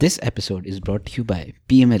This episode is brought to you by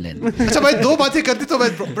PMLN. अच्छा भाई दो बातें करती तो मैं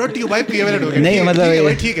brought to you by PMLN हो गया. नहीं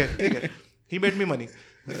मतलब ठीक है. He made me money.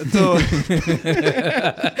 तो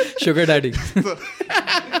sugar daddy. There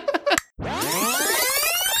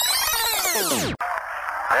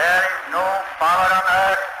is no power on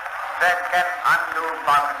earth that can undo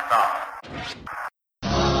Pakistan.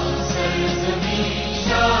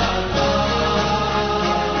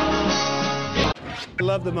 I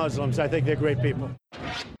love the Muslims. I think they're great people.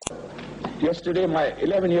 Yesterday, my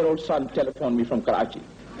 11-year-old son telephoned me from Karachi,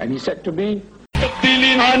 and he said to me,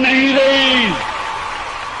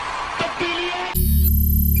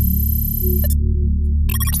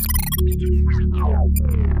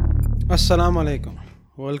 अस्सलाम वालेकुम,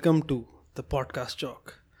 welcome to the podcast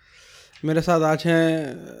चौक. मेरे साथ आज हैं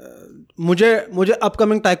मुझे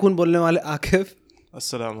upcoming tycoon बोलने वाले आकिफ.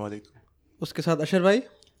 अस्सलाम वालेकुम. उसके साथ अशर भाई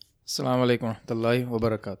अस्सलाम वालेकुम रहमतुल्लाहि व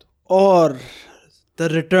बरकातुहू. और the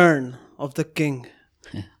return of the king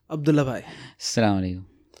Abdullah भाई. अस्सलाम वालेकुम.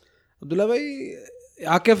 अब्दुल्ला भाई,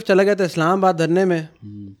 आकिफ चला गया था इस्लामाबाद धरने में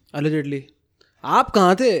अलिजिडली. आप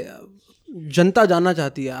कहाँ थे? जनता जानना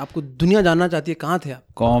चाहती है, आपको दुनिया जानना चाहती है, कहाँ थे आप?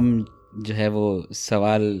 कौम जो है वो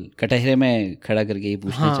सवाल कटहरे में खड़ा करके ये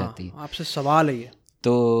पूछना चाहती है. आपसे सवाल है ये.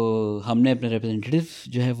 तो हमने अपने रिप्रेजेंटेटिव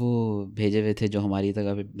जो है वो भेजे हुए थे जो हमारी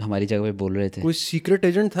जगह पे बोल रहे थे. कोई सीक्रेट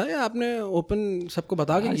एजेंट था या आपने ओपन सबको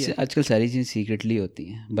बता के किया? आजकल सारी चीज़ें सीक्रेटली होती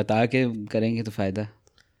हैं, बता के करेंगे तो फ़ायदा.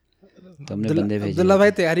 तो हमने बंदे भेजे. अब्दुल्ला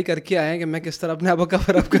भाई तैयारी करके आए हैं कि मैं किस तरह अपने आप को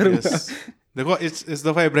कवर अप करूँगा. देखो इस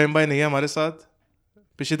दफ़ा इब्राहिम भाई नहीं है हमारे साथ.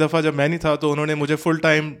 पिछली दफ़ा जब मैं नहीं था तो उन्होंने मुझे full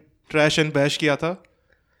time trash and bash किया था.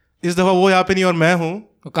 इस दफ़ा वो यहाँ पे नहीं और मैं हूँ.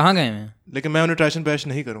 वो कहाँ गए हैं? लेकिन मैं उन्हें ट्रैश एंड बैश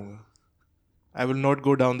नहीं करूँगा. I will not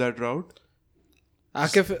go down that route.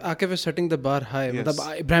 Akif is setting the bar high. मतलब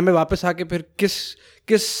इब्राहिम भाई वापस आके फिर किस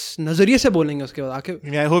नज़रिए से बोलेंगे उसके बाद आकिफ?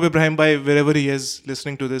 I hope इब्राहिम भाई wherever he is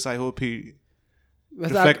listening to this, I hope he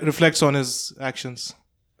reflects on his actions.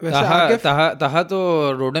 ताहा तो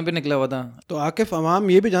रोडों पे निकला हुआ था. तो आकिफ अवाम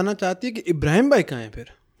ये भी जानना चाहती है कि इब्राहिम भाई कहाँ हैं फिर?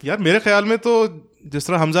 यार मेरे ख्याल में तो जिस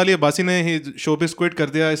तरह हमजा अली अब्बासी ने ही शोबिस क्विट कर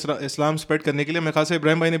दिया इस्लाम स्प्रेड करने के लिए, मेरे ख्याल से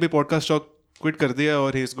इब्राहिम भाई ने भी पॉडकास्ट टॉक क्विट कर दिया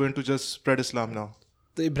और he is going to just spread Islam now.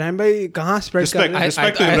 तो इब्राहिम भाई कहाँ स्प्रेड कर रहे हैं?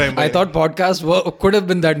 रिस्पेक्ट टू इब्राहिम भाई. I thought podcast could have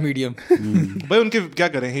been that medium. भाई उनके क्या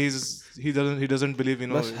करें? He doesn't believe, you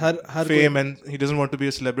know, fame, and he doesn't want to be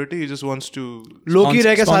a celebrity. He just wants to लोग ही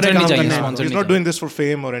रह के सारे काम करने हैं. He's not doing this for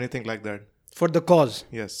fame or anything like that. For the cause.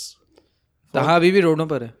 Yes. ताहा अभी भी रोडों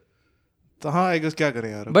पर है. ताहा I guess क्या करें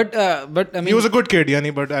यार. But I mean, he was a good kid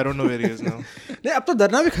यानी, but I don't know where he is now. नहीं, अब तो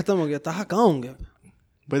धरना भी खत्म हो गया. ताहा कहाँ होंगे अब?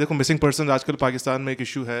 भाई देखो मिसिंग पर्सन आजकल पाकिस्तान में एक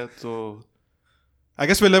इशू है, तो I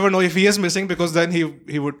guess we'll never know if he is missing, because then he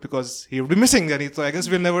would be missing यानी, तो I guess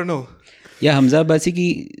we'll never know. या हमजा अब्बासी की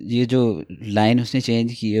ये जो लाइन उसने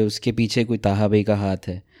चेंज की है उसके पीछे कोई ताहा भाई का हाथ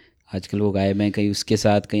है. आजकल वो गायब हैं, कहीं उसके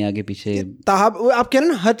साथ कहीं आगे पीछे. ताहा आप कह रहे हैं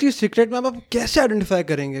ना हर चीज़ सीक्रेट में, आप कैसे आइडेंटिफाई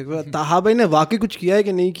करेंगे ताहा भाई ने वाकई कुछ किया है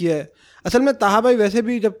कि नहीं किया है? असल में ताहा भाई वैसे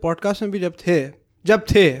भी जब पॉडकास्ट में भी जब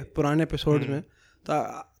थे पुराने एपिसोड्स में,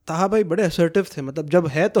 ताहा भाई बड़े असर्टिव थे. मतलब जब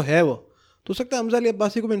है तो है वो. तो सकता है हमजा अली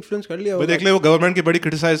अब्बासी को भी इन्फ्लुएंस कर लिया. देख ले वो गवर्नमेंट की बड़ी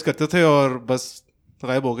क्रिटिसाइज करते थे और बस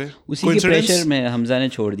गायब हो गए. उसी के प्रेशर में हमजा ने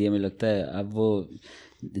छोड़ दिया मुझे लगता है. अब वो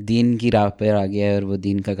दीन की राह पर आ गया है और वो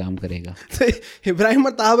दीन का काम करेगा. इब्राहिम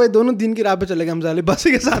और ताहा भाई दोनों दीन की राह पे चले गए हमजा अली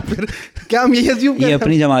अब्बासी के साथ. फिर क्या हम ये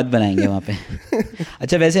अपनी जमात बनाएंगे वहाँ पे.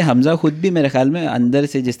 अच्छा वैसे हमजा खुद भी मेरे ख्याल में अंदर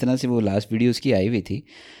से जिस तरह से वो लास्ट वीडियो उसकी आई हुई थी,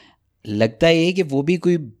 लगता है ये कि वो भी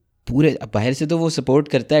कोई पूरे बाहर से तो वो सपोर्ट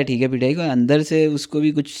करता है ठीक है पिटाई को, अंदर से उसको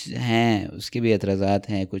भी कुछ हैं, उसके भी एतराज़ात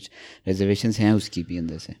हैं, कुछ रिजर्वेशंस हैं उसकी भी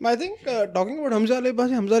अंदर से. I think talking about Hamza Ali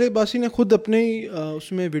Abbasi ने खुद अपने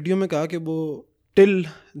उसमें वीडियो में कहा कि वो till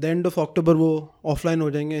the end of October वो ऑफलाइन हो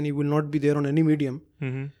जाएंगे and he will not be there on any medium.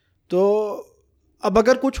 तो अब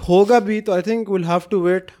अगर कुछ होगा भी तो I think will have to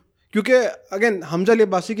wait, क्योंकि अगेन हमजा अली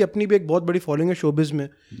अब्बासी की अपनी भी एक बहुत बड़ी फॉलोइंग है शोबिज़ में.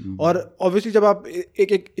 और ऑब्वियसली जब आप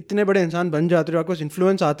एक इतने बड़े इंसान बन जाते हो, आपके पास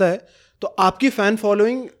इन्फ्लुएंस आता है, तो आपकी fan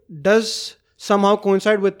following does somehow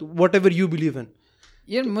coincide with whatever you believe in.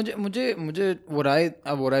 यार मुझे what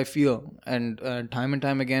I fear and time and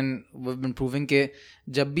time again we've been proving के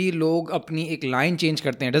जब भी लोग अपनी एक लाइन चेंज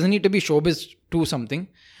करते हैं, doesn't need to be showbiz to something,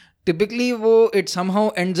 typically वो it somehow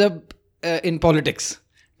ends up in politics.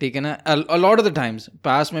 ठीक है ना? A lot of the times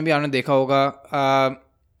past में भी आपने देखा होगा,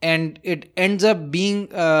 and it ends up being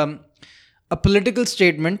a political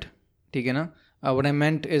statement. ठीक है ना? What I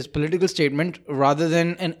meant is political statement rather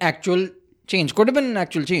than an actual change. Could have been an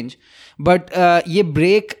actual change, but ये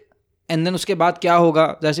break and then उसके बाद क्या होगा?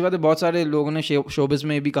 जैसी बात है, बहुत सारे लोगों ने शोबिज़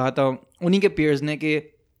में भी कहा था, उन्हीं के peers ने, कि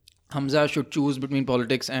Hamza should choose between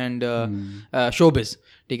politics and showbiz.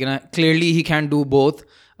 ठीक है ना? Clearly he can't do both.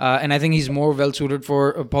 and I think he's more well suited for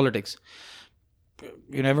politics.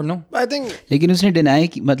 You never know. I think लेकिन उसने डिनाई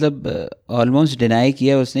मतलब ऑलमोस्ट डिनाई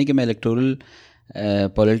किया उसने कि मैं इलेक्टोरल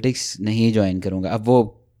पॉलिटिक्स नहीं ज्वाइन करूँगा. अब वो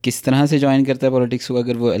किस तरह से ज्वाइन करता है पॉलिटिक्स को,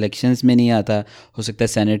 अगर वो इलेक्शंस में नहीं आता, हो सकता है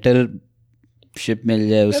सेनेटरशिप मिल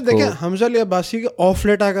जाए उसको. देखिए हमजा अली अब्बासी के ऑफ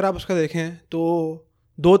लेट अगर आप उसका देखें तो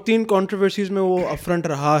 2-3 कंट्रोवर्सीज में वो अपफ्रंट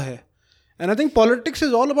रहा है. And I think politics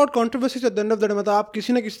is all about controversies at the end of the day. मतलब आप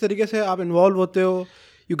किसी ना किसी तरीके से आप इन्वॉल्व होते हो,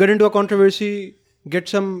 you get into a controversy, get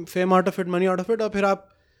some fame out of it, money out of it, और फिर आप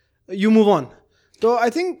यू मूव ऑन. तो आई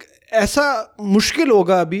थिंक ऐसा मुश्किल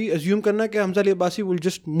होगा अभी अज्यूम करना कि Hamza Ali Abbasi will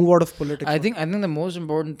just move out of politics. I think the most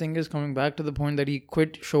important thing is coming back to the point that he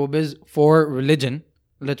quit showbiz for religion.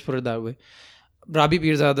 Let's put it that way. Rabi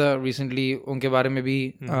Pirzada recently उनके बारे में भी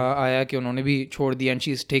आया कि उन्होंने भी छोड़ दिया, and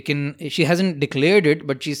she hasn't declared it,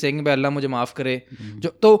 but she's saying भाई अल्लाह मुझे माफ़ करे. जो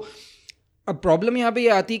तो अब प्रॉब्लम यहाँ पे ये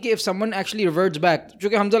आती है कि if someone actually reverts back, जो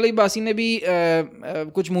कि हमजा अली अब्बासी ने भी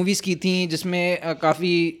कुछ मूवीज़ की थी जिसमें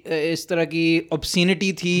काफ़ी इस तरह की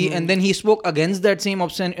ऑब्सीनिटी थी, and then he spoke against that same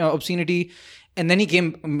obscenity, and then he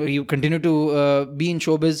continue to be in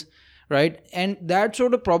showbiz, right. And that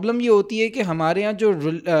sort of problem ये होती है कि हमारे यहाँ जो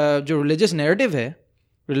रिलीजियस नैरेटिव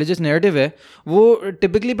है वो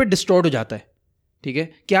टिपिकली पे डिस्टॉर्ट हो जाता है. ठीक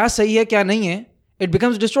है, क्या सही है क्या नहीं है, इट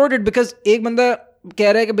बिकम्स डिस्टॉर्टेड बिकॉज एक बंदा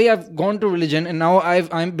कह रहा है कि भाई I have gone to religion and now I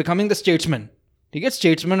am becoming the statesman. ठीक है,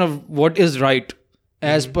 statesman of what is right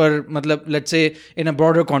as per मतलब let's say in a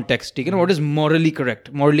broader context. ठीक है ना, what is morally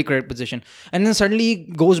correct position, and then suddenly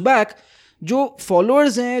goes back. जो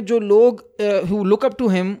followers हैं, जो लोग who look up to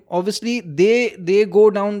him, obviously they go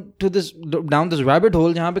down this rabbit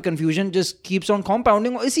hole जहाँ पे confusion just keeps on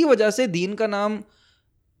compounding, और इसी वजह से दीन का नाम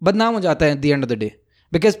बदनाम हो जाता है at the end of the day,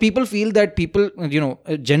 because people feel that people, you know,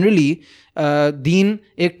 generally दीन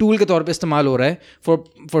एक टूल के तौर पे इस्तेमाल हो रहा है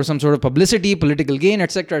for some sort of publicity, political gain,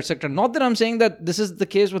 etc. Not that I'm saying that this is the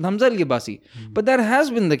case with Hamza Ali Abbasi, but that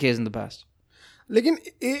has been the case in the past. लेकिन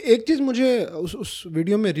एक चीज़ मुझे उस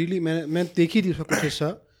वीडियो में really मैं देखी थी उसका कुछ हिस्सा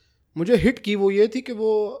मुझे हिट की, वो ये थी कि वो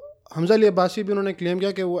हमजा अली अब्बासी भी उन्होंने क्लेम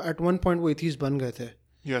किया कि वो एट वन पॉइंट वो एथीस्ट बन गए थे.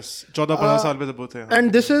 यस, 14-15 साल पे जब वो थे.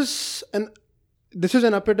 And this is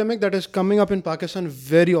an epidemic that is coming up in Pakistan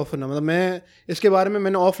very often. मतलब मैं इसके बारे में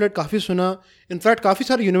मैंने ऑफ लेट काफ़ी सुना, इनफैक्ट काफ़ी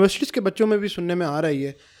सारे यूनिवर्सिटीज़ के बच्चों में भी सुनने में आ रही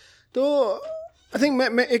है. तो आई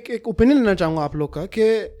थिंक मैं एक ओपिनियन लेना चाहूँगा आप लोग का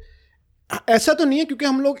कि ऐसा तो नहीं है क्योंकि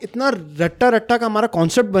हम लोग इतना रट्टा का हमारा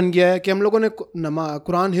कॉन्सेप्ट बन गया है कि हम लोगों ने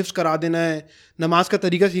कुरान हिफ्ज़ करा देना है, नमाज का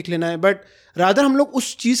तरीका सीख लेना है, बट रादर हम लोग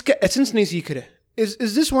उस चीज़ के एसेंस नहीं सीख रहे.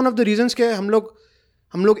 Is this one of the reasons के हम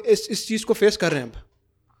लोग इस चीज़ को फेस कर रहे हैं अब?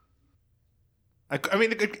 I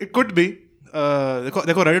mean, it could be.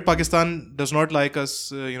 देखो Reddit Pakistan does not like us,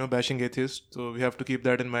 bashing atheists. So we have to keep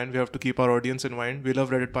that in mind. We have to keep our audience in mind. We love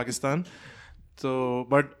Reddit Pakistan. So,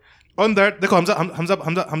 but on that, देखो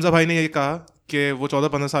हमजा भाई ने ये कहा कि वो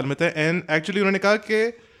 14-15 साल में थे, एंड एक्चुअली उन्होंने कहा कि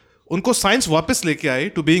उनको साइंस वापस लेके आई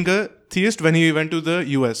to being a theist when he went to the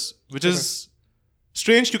US, which is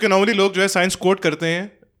strange क्योंकि नॉर्मली लोग जो है साइंस कोट करते हैं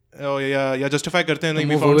या जस्टिफाई करते हैं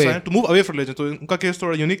to move away from religion. तो उनका केस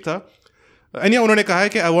थोड़ा यूनिक था. उन्होंने कहा है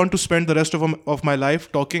कि I want to spend the rest of my life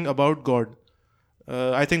talking about God.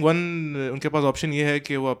 I think उनके पास ऑप्शन ये है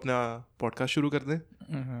कि वो अपना पॉडकास्ट शुरू कर दें.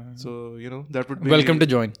 So that would be welcome to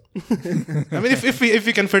join. I mean if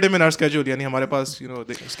we can fit him in our schedule, यानी हमारे पास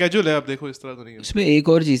schedule है. अब देखो इस तरह तो नहीं है. उसमें एक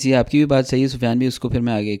और चीज़ है, आपकी भी बात सही है सुफियान भी, उसको फिर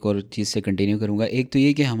मैं आगे एक और चीज़ से कंटिन्यू करूँगा. एक तो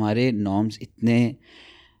ये कि हमारे नॉर्म्स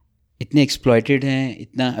इतने एक्सप्लॉयटेड हैं,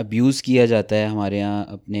 इतना अब्यूज़ किया जाता है हमारे यहाँ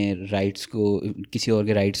अपने राइट्स को, किसी और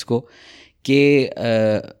के राइट्स को, कि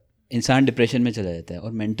इंसान डिप्रेशन में चला जाता है.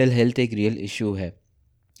 और मेंटल हेल्थ एक रियल इशू है,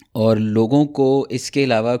 और लोगों को इसके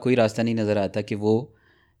अलावा कोई रास्ता नहीं नज़र आता कि वो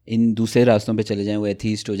इन दूसरे रास्तों पे चले जाएं, वो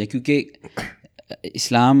एथीस्ट हो जाएं. क्योंकि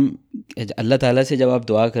इस्लाम, अल्लाह ताला से जब आप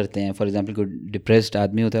दुआ करते हैं, फॉर एग्जांपल कोई डिप्रेस्ड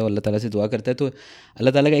आदमी होता है और अल्लाह ताला से दुआ करता है, तो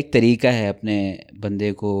अल्लाह ताला का एक तरीका है अपने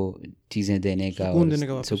बंदे को चीज़ें देने का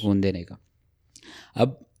और सुकून देने का.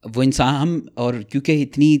 अब वो इंसान हम, और क्योंकि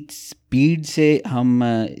इतनी स्पीड से हम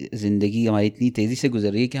ज़िंदगी हमारी इतनी तेज़ी से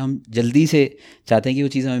गुजर रही है कि हम जल्दी से चाहते हैं कि वो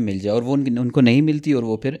चीज़ हमें मिल जाए, और वो उनको नहीं मिलती और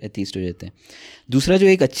वो फिर एथीस्ट हो जाते हैं. दूसरा जो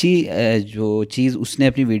एक अच्छी जो चीज़ उसने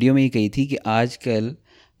अपनी वीडियो में ही कही थी कि आजकल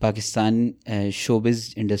पाकिस्तान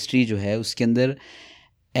शोबिज़ इंडस्ट्री जो है उसके अंदर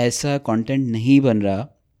ऐसा कंटेंट नहीं बन रहा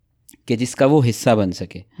कि जिसका वो हिस्सा बन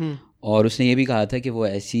सके. और उसने ये भी कहा था कि वो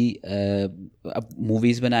ऐसी अब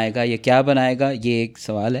मूवीज़ बनाएगा या क्या बनाएगा, ये एक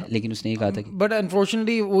सवाल है, लेकिन उसने ये कहा था कि बट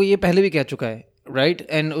अनफॉर्चुनेटली वो ये पहले भी कह चुका है, राइट,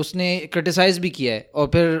 एंड उसने क्रिटिसाइज भी किया है, और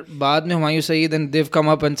फिर बाद में Humayun Saeed and they come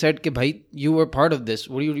up and said कि भाई you were part of this,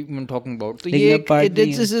 what are you even talking about. तो ये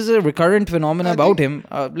this is a recurrent phenomena about him.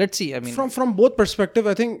 Let's see, I mean from both perspective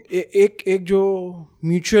I think एक जो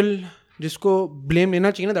mutual जिसको blame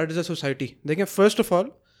लेना चाहिए ना, दैट इज अ सोसाइटी. देखें, first of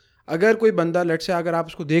all अगर कोई बंदा, लेट्स से अगर आप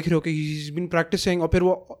उसको देख रहे हो कि ही इज बीन प्रैक्टिसिंग और फिर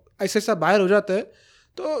वो ऐसे ऐसा बाहर हो जाता है,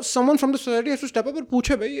 तो someone from the society has to step up और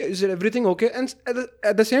पूछे भाई is everything okay. And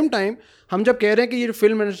at the same time हम जब कह रहे हैं कि ये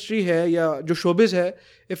फिल्म इंडस्ट्री है या जो शोबिज है,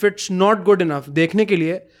 if it's not good enough देखने के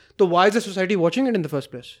लिए, तो why is the society watching it in the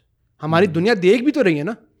first place? हमारी दुनिया देख भी तो रही है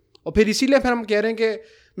ना. और फिर इसीलिए फिर हम कह रहे हैं कि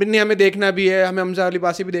नहीं हमें देखना भी है, हमें हमजा अली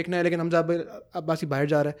बासी भी देखना है, लेकिन हमजा अब्बासी बाहर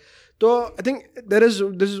जा रहा है. तो I think there is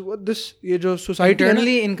this ये जो सोसाइटी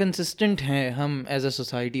इंटरनली इनकंसिस्टेंट हैं हम as a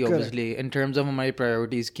society obviously in terms of हमारी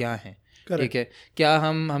प्रायोरिटीज़ क्या हैं. ठीक है, क्या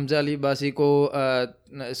हम हमजा अली बासी को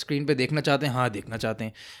स्क्रीन पे देखना चाहते हैं? हाँ, देखना चाहते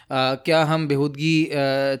हैं. क्या हम बेहूदगी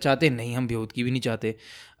चाहते हैं? नहीं, हम बेहूदगी भी नहीं चाहते.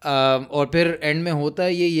 और फिर एंड में होता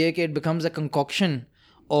है ये कि it becomes a concoction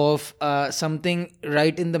of something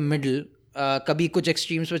right in the middle. कभी कुछ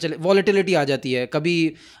एक्सट्रीम्स पे चले, वॉलेटिलिटी आ जाती है.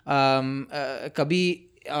 कभी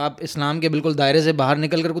आप इस्लाम के बिल्कुल दायरे से बाहर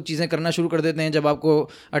निकल कर कुछ चीज़ें करना शुरू कर देते हैं, जब आपको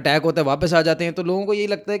अटैक होता है वापस आ जाते हैं. तो लोगों को यही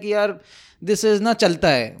लगता है कि यार दिस इज़ ना चलता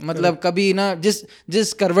है, मतलब कभी ना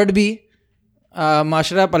जिस करवट भी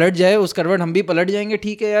माशरा पलट जाए, उस करवट हम भी पलट जाएंगे.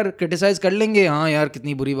 ठीक है यार, क्रिटिसाइज कर लेंगे, हाँ यार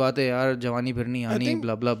कितनी बुरी बात है यार, जवानी फिरनी आनी,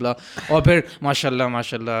 ब्ला ब्ला ब्ला. और फिर माशाल्लाह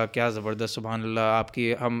माशाल्लाह क्या ज़बरदस्त, सुभान अल्लाह,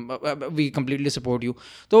 आपकी हम वी कम्प्लीटली सपोर्ट यू.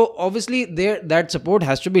 तो obviously there that support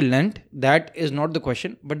has to be lent, that is not the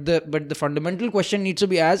question, but the fundamental question needs to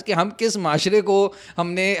be as कि हम किस माशरे को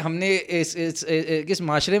हमने किस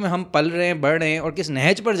माशरे में हम पल रहे हैं, बढ़ रहे हैं, और किस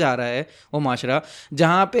नहज पर जा रहा है वो माशरा,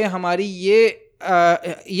 जहाँ पे हमारी ये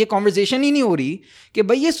कॉन्वर्जेशन ही नहीं हो रही कि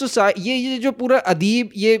भाई ये जो पूरा अदीब,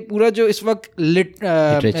 ये पूरा जो इस वक्त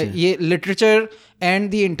ये literature and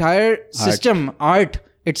the entire system, art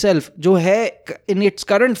itself जो है इन इट्स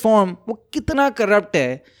करंट फॉर्म, वो कितना करप्ट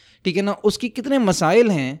है. ठीक है ना, उसकी कितने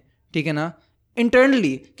मसाइल हैं. ठीक है ना,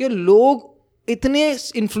 इंटरनली कि लोग इतने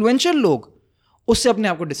इन्फ्लुएंशियल लोग उससे अपने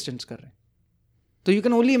आप को डिस्टेंस कर रहे हैं. So you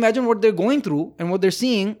can only imagine what they're going through and what they're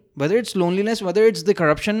seeing, whether it's loneliness, whether it's the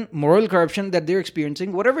corruption, moral corruption that they're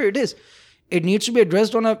experiencing, whatever it is. It needs to be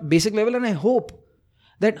addressed on a basic level, and I hope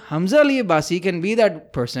that Hamza Ali Abbasi can be that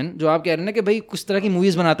person जो आप कह रहे हैं कि भाई कुछ तरह की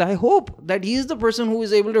movies बनाता है. I hope that he is the person who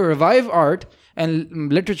is able to revive art and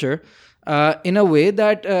literature in a way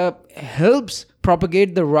that helps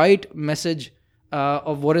propagate the right message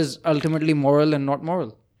of what is ultimately moral and not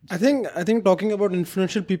moral. I think talking about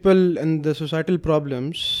influential people and the societal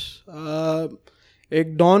problems,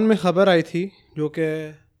 एक Dawn में ख़बर आई थी जो कि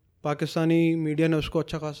Pakistani media ने उसको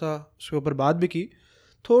अच्छा खासा उसके ऊपर बात भी की.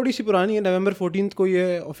 थोड़ी सी पुरानी है, November 14 को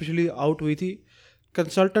ये ऑफिशियली आउट हुई थी.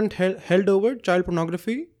 Consultant held over child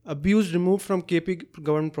pornography, abuse remove from KP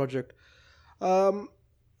government project.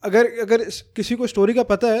 अगर किसी को स्टोरी का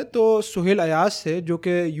पता है तो सुहेल अयाज थे, जो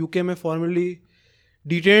कि UK में फॉर्मली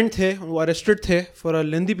डिटेन्ड थे, वो अरेस्टेड थे for a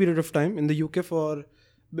lengthy period of time in the UK for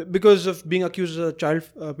because of being accused as a child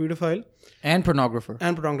pedophile and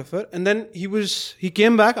pornographer. And then he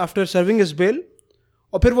came back after serving his bail,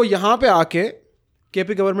 और फिर वो यहाँ पे आके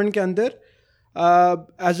KP government के अंदर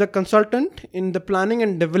as a consultant in the planning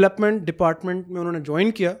and development department में उन्होंने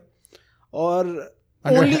ज्वाइन किया. और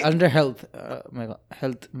under health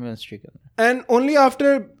ministry. And only after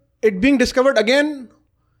it being discovered again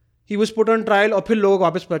he was put on trial, और फिर लोगों को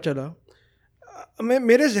वापस पता चला.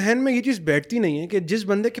 मेरे जहन में ये चीज़ बैठती नहीं है कि जिस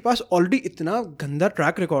बंदे के पास ऑलरेडी इतना गंदा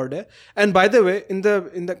ट्रैक रिकॉर्ड है, and by the way in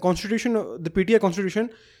the constitution, the PTI constitution,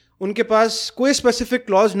 उनके पास कोई स्पेसिफिक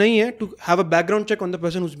क्लॉज नहीं है to have a background check on the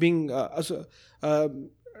person whose being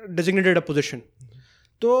designated a position.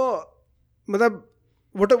 तो मतलब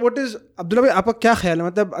व्हाट इज़, अब्दुल्ला भाई आपका क्या ख्याल है,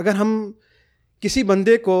 मतलब अगर हम किसी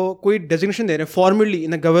बंदे को कोई डेजिग्नेशन दे रहे हैं फॉर्मली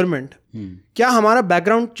इन अ गवर्नमेंट, क्या हमारा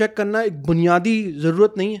बैकग्राउंड चेक करना एक बुनियादी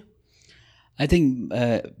ज़रूरत नहीं है? आई थिंक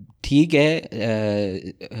ठीक है,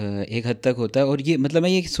 एक हद तक होता है. और ये मतलब मैं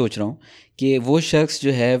ये सोच रहा हूँ कि वो शख्स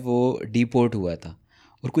जो है वो डिपोर्ट हुआ था,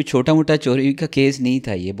 और कोई छोटा मोटा चोरी का केस नहीं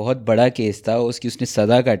था, ये बहुत बड़ा केस था. उसने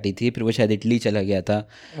सज़ा काटी थी, फिर वो शायद इटली चला गया था,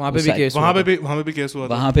 वहाँ पे भी केस हुआ,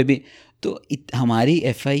 वहाँ पे भी. तो हमारी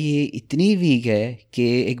FIA इतनी वीक है कि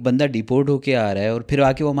एक बंदा डिपोर्ट होके आ रहा है और फिर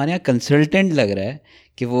आके वो हमारे यहाँ कंसल्टेंट लग रहा है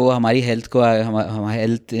कि वो हमारी हेल्थ को, हमारी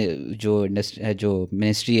हेल्थ जो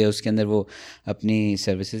मिनिस्ट्री है उसके अंदर वो अपनी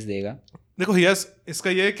सर्विसेज देगा. देखो यस, इसका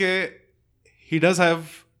ये है कि he does have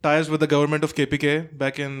ties with the government of KPK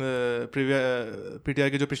back in PTI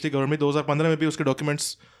की जो पिछली गवर्नमेंट 2015 में भी उसके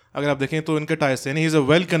डॉक्यूमेंट्स अगर आप देखें तो इनके टाइज थे. He is a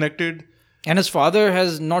well connected And his father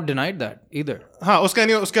has not denied that either. हाँ उसका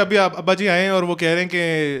नहीं, उसके अभी अब्बा जी आए हैं और वो कह रहे हैं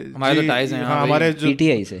कि हमारे तो ties हैं, हाँ हमारे जो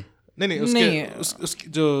पीटीआई से नहीं उसके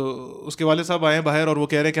जो उसके वाले साहब आए हैं बाहर और वो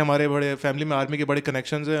कह रहे हैं कि हमारे बड़े फैमिली में आर्मी के बड़े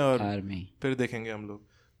कनेक्शंस हैं और आर्मी फिर देखेंगे हम लोग.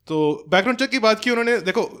 तो बैकग्राउंड चेक की बात की उन्होंने.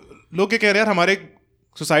 देखो लोग क्या कह रहे हैं यार, हमारे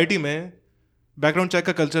सोसाइटी में बैकग्राउंड चेक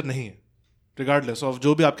का कल्चर नहीं है, रिगार्डलेस ऑफ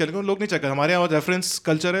जो भी आप कह रहे हो लोग नहीं चेक करते. हमारे यहाँ रेफरेंस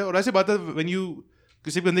कल्चर है. और ऐसी बात है व्हेन यू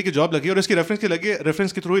किसी बंदे की जॉब लगी और इसकी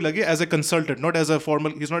रेफरेंस के थ्रू ही लगी as a consultant, not as a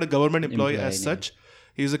formal, he is not a government employ as such,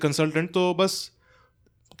 he is a consultant. तो बस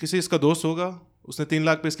किसी इसका दोस्त होगा, उसने 3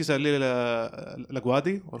 लाख पे इसकी सैलरी लगवा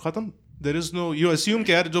दी और ख़त्म. There is no, you assume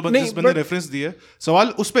कि यार जो बंदे रेफरेंस दिए, सवाल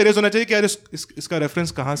उस पर रेज होना चाहिए कि यार इसका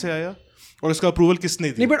रेफरेंस कहाँ से आया और इसका अप्रूवल किसने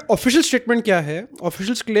दी. नहीं बट ऑफिशियल स्टेटमेंट क्या है?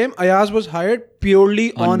 Official claim Ayaz was hired purely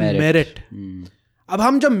on merit. अब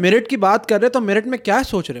हम जब मेरिट की बात कर रहे हैं तो मेरिट में क्या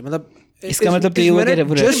सोच रहे हैं? मतलब इसका मतलब तो ये हुआ कि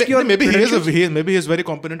maybe he is very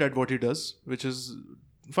competent at what he does, which is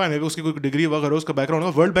fine. maybe उसकी कोई डिग्री वगैरह उसका बैकग्राउंड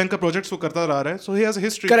होगा, वर्ल्ड बैंक का प्रोजेक्ट्स वो करता रहा है, so he has a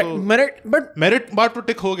history. Correct. Merit बात तो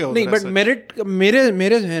टिक हो गया. नहीं बट मेरिट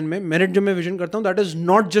मेरे जहन में मेरिट जो मैं विजन करता हूँ that is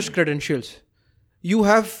not just credentials. you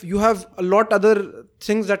have a lot other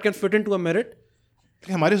things that can fit into a merit.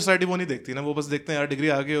 हमारी सोसाइटी वो नहीं देखती ना, वो बस देखते हैं यार डिग्री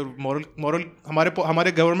आ गई और मॉरल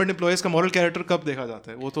हमारे गवर्नमेंट एम्प्लॉयज का मॉरल कैरेक्टर कब देखा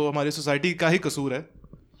जाता है? वो तो हमारी सोसाइटी का ही कसूर है.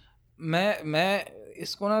 मैं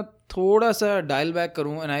इसको ना थोड़ा सा डायल बैक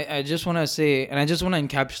करूं and I just want to say and I just want to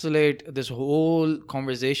encapsulate this whole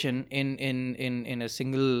conversation in a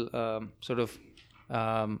single sort of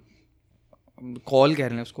call कह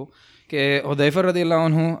रहे हैं उसको कि हुदैफा रज़ियल्लाहु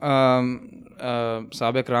अन्हु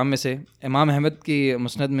साहब इकराम में से, इमाम अहमद की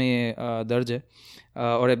मुस्नद में ये दर्ज है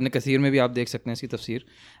और इब्न कसीर में भी आप देख सकते हैं इसकी तफसीर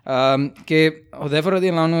कि हुदैफा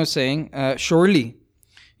रज़ियल्लाहु अन्हु saying surely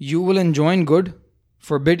you will enjoy good,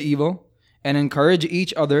 forbid evil and encourage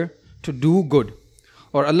each other to do good,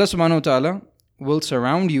 or Allah subhanahu wa ta'ala will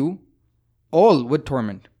surround you all with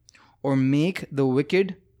torment or make the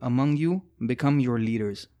wicked among you become your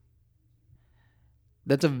leaders.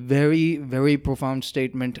 That's a very, very profound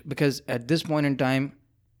statement, because at this point in time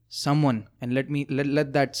someone, and let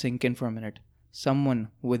that sink in for a minute, someone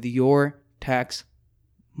with your tax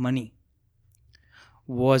money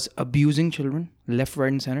was abusing children left,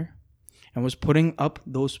 right and center and was putting up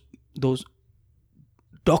those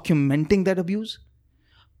documenting that abuse,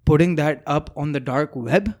 putting that up on the dark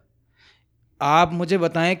web. आप मुझे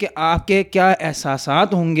बताएं कि आपके क्या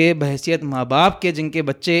एहसासात होंगे बहैसियत माँ बाप के जिनके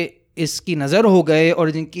बच्चे इसकी नज़र हो गए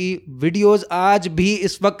और जिनकी वीडियोस आज भी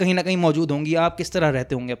इस वक्त कहीं ना कहीं मौजूद होंगी. आप किस तरह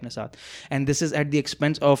रहते होंगे अपने साथ? And this is at the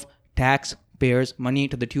expense of tax payers money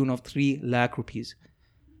to the tune of 3 lakh rupees.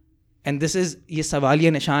 And this is, ये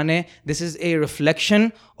सवालिया निशान है. This is a reflection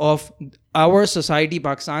of our society,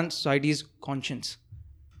 Pakistan society's conscience.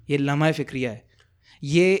 ये लम्हा फ़िक्रिया है.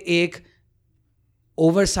 ये एक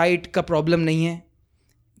ओवरसाइट का प्रॉब्लम नहीं है.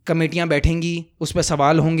 कमेटियाँ बैठेंगी, उस पर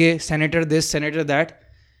सवाल होंगे, सेनेटर दिस सेनेटर दैट.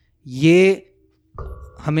 ये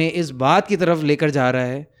हमें इस बात की तरफ लेकर जा रहा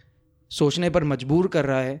है, सोचने पर मजबूर कर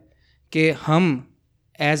रहा है कि हम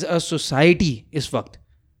एज अ सोसाइटी इस वक्त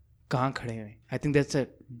कहाँ खड़े हैं. I think that's a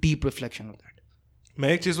deep reflection of that. मैं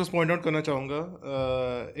एक चीज़ बस पॉइंट आउट करना चाहूँगा.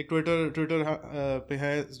 एक ट्विटर पे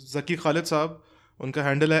है ज़की खालिद साहब, उनका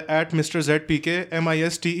हैंडल है @MrZPK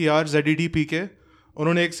MISTERZEDDPK.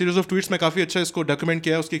 उन्होंने एक सीरीज ऑफ ट्वीट्स में काफ़ी अच्छा इसको डॉक्यूमेंट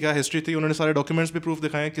किया, उसकी क्या हिस्ट्री थी. उन्होंने सारे डॉक्यूमेंट्स भी प्रूफ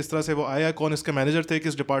दिखाए किस तरह से वो आया, कौन इसके मैनेजर थे,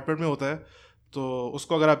 किस डिपार्टमेंट में होता है. तो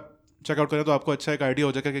उसको अगर आप चेकआउट करें तो आपको अच्छा एक आइडिया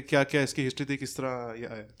हो जाएगा कि क्या क्या इसकी हिस्ट्री थी, किस तरह ये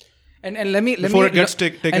आया. And let me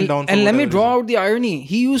taken down. And let me draw out the irony.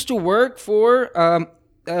 He used to work for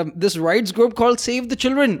this rights group called Save the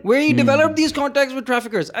Children, where he developed these contacts with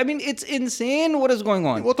traffickers. I mean, it's insane what is going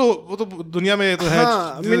on. वो तो दुनिया में तो है.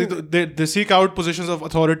 They seek out positions of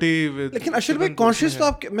authority. लेकिन अशर भाई conscious तो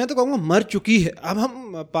आप, मैं तो कहूँगा मर चुकी है. अब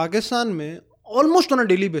हम पाकिस्तान में almost on a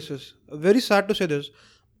daily basis, very sad to से this,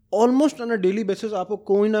 almost on a daily basis आपको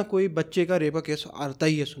कोई ना कोई बच्चे का रेप का केस आता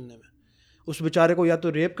ही है सुनने में. उस बेचारे को या तो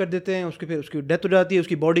रेप कर देते हैं, उसके फिर उसकी डेथ हो जाती है,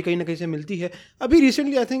 उसकी बॉडी कहीं ना कहीं से मिलती है. अभी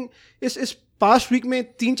रिसेंटली आई थिंक इस पास्ट वीक में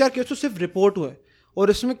 3-4 केस तो सिर्फ रिपोर्ट हुए, और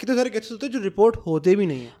इसमें कितने सारे केसेस होते हैं जो रिपोर्ट होते भी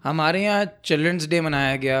नहीं हैं. हमारे यहाँ चिल्ड्रंस डे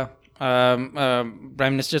मनाया गया.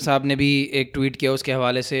 प्राइम मिनिस्टर साहब ने भी एक ट्वीट किया उसके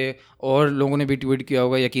हवाले से, और लोगों ने भी ट्वीट किया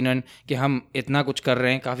होगा यकीनन कि हम इतना कुछ कर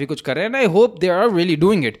रहे हैं, काफ़ी कुछ कर रहे हैं. I hope they are really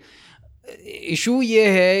doing it. Issue ये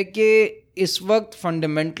है कि इस वक्त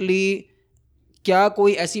फंडामेंटली क्या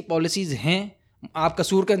कोई ऐसी पॉलिसीज़ हैं, आप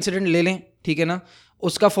कसूर का इंसिडेंट ले लें, ठीक है ना,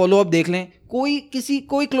 उसका फॉलोअप देख लें, कोई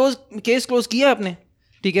केस क्लोज किया आपने,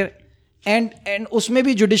 ठीक है, एंड उसमें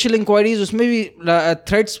भी जुडिशल इंक्वायरीज, उसमें भी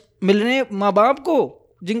थ्रेट्स मिल रहे हैं माँ बाप को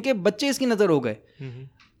जिनके बच्चे इसकी नज़र हो गए.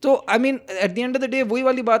 तो I mean at the end of the day वही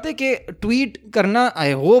वाली बात है कि ट्वीट करना,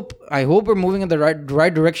 I hope we moving in the right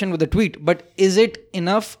direction with the tweet, but is it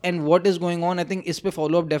enough and what is going on? I think इस पे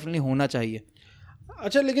follow up definitely होना चाहिए.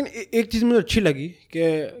 अच्छा, लेकिन एक चीज़ मुझे अच्छी लगी कि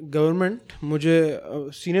गवर्नमेंट, मुझे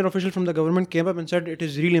senior official from the government came up and said it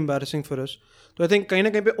is really embarrassing for us. तो आई थिंक कहीं ना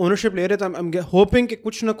कहीं पे ओनरशिप ले रहे थे. आई एम होपिंग कि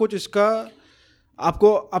कुछ ना कुछ इसका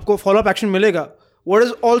आपको फॉलो अप एक्शन मिलेगा. What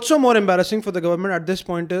is also more embarrassing for the government at this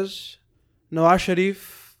point is Nawaz Sharif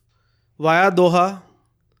via Doha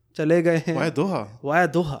चले गए हैं. वाया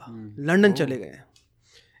दोहा लंदन चले गए हैं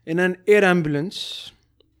इन एन एयर एम्बुलेंस.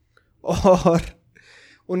 और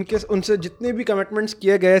उनसे जितने भी कमिटमेंट्स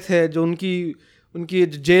किए गए थे, जो उनकी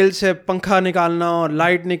जेल से पंखा निकालना और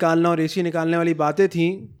लाइट निकालना और एसी निकालने वाली बातें थी,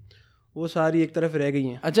 वो सारी एक तरफ रह गई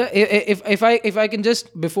हैं. अच्छा, if I can just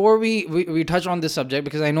before we touch on this subject,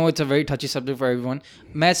 because I know it's a very touchy subject for everyone,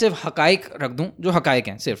 मैं सिर्फ हकाइक रख दूं जो हकाइक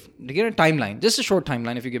हैं सिर्फ, ठीक है ना? Timeline, just a short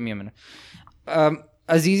timeline if you give me a minute.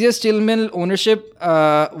 Azizia Steel Mill ownership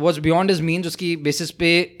was beyond his means. उसकी बेसिस पे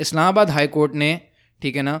इस्लामाबाद हाई कोर्ट ने,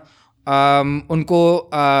 ठीक है ना, उनको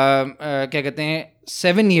क्या कहते हैं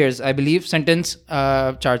 7 years I believe sentence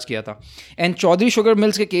charge किया था. एंड चौधरी शुगर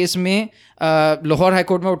मिल्स के केस में लाहौर हाई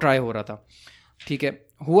कोर्ट में वो ट्राई हो रहा था. ठीक है,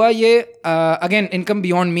 हुआ ये again income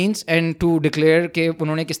beyond means and to declare कि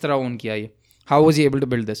उन्होंने किस तरह ओन किया ये, how was he able to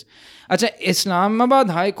build this. अच्छा,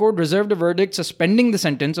 Islamabad high court reserved a verdict suspending the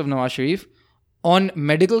sentence of Nawaz Sharif on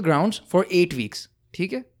medical grounds for 8 weeks.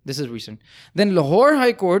 ठीक है, this is recent. Then Lahore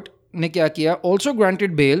high court ने क्या किया, also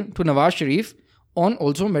granted bell to Nawaz Sharif on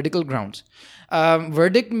also medical grounds.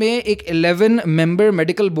 Verdict में एक 11 member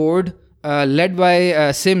medical board led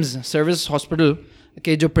by CIMS service hospital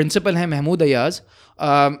के जो principal हैं महमूद अयाज,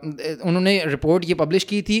 उन्होंने रिपोर्ट ये पब्लिश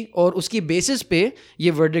की थी और उसकी बेसिस पे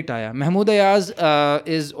ये वर्डिक्ट आया. Mahmood Ayaz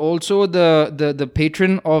is also the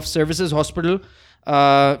patron of services hospital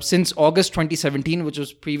since August 2017, which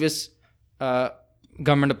was previous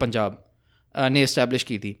government of Punjab ने इस्टेब्लिश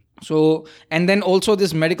की थी. So, and then also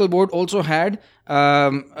this medical board also had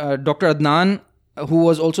Dr. Adnan, who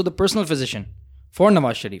was also the personal physician for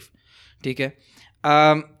Nawaz Sharif. ठीक है,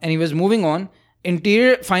 and he was moving on.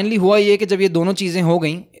 Interior finally हुआ ये कि जब ये दोनों चीज़ें हो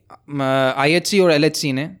गई, IHC और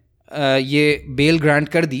LHC ने ये bail grant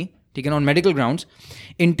कर दी, ठीक है ना, on medical grounds.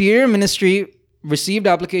 Interior Ministry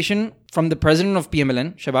received application from the president of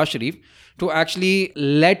PMLN, Shehbaz Sharif, to actually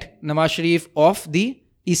let Nawaz Sharif off the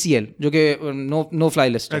ECL, जो कि no fly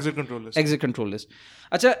list, exit control list.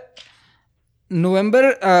 अच्छा, नवंबर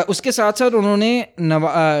उसके साथ साथ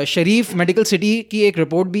उन्होंने शरीफ मेडिकल सिटी की एक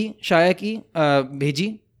रिपोर्ट भी शाया की, भेजी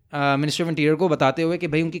मिनिस्टर ऑफ इंटीरियर को, बताते हुए कि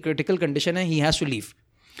भाई उनकी क्रिटिकल कंडीशन है, ही हैज़ टू लीव.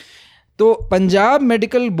 तो पंजाब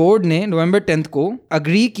मेडिकल बोर्ड ने November 10 को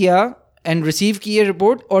अग्री किया एंड रिसीव की ये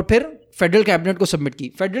रिपोर्ट और फिर फेडरल कैबिनेट को सबमिट की.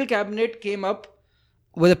 Federal cabinet came up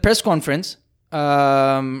with a press conference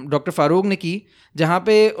doctor Farooq ने की, जहाँ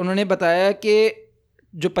पे उन्होंने बताया कि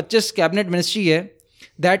जो 25 कैबिनेट मिनिस्ट्री है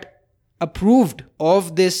that approved of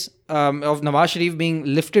this of Nawaz Sharif being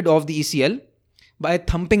lifted of the ECL by a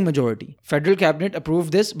thumping majority. Federal cabinet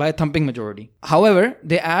approved this by a thumping majority. However,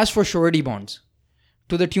 they asked for surety bonds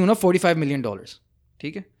to the tune of $45 million.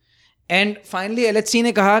 ठीक है, and finally LHC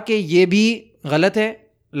ने कहा कि ये भी गलत है.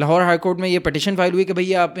 Lahore high court में ये पिटिशन फाइल हुई कि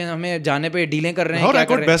भैया आप हमें जाने पे डीलें कर रहे हैं, क्या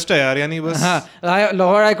कर रहे हैं. बेस्ट है यार, यानी बस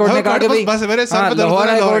लाहौर हाई कोर्ट ने कहा कि भाई लाहौर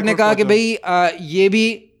हाई कोर्ट ने कहा कि भाई ये भी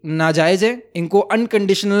नाजायज़ है, इनको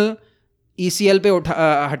अनकंडीशनल ECL पे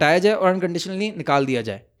हटाया जाए और अनकंडीशनली निकाल दिया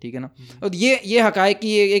जाए. ठीक है ना, और ये हकायक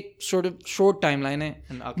की एक शॉर्ट टाइमलाइन है.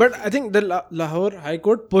 But I think the Lahore high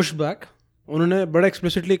court push back. उन्होंने बड़ा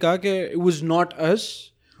एक्सप्लिसिटली कहा कि it was not us,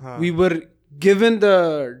 we were given the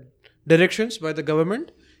directions by the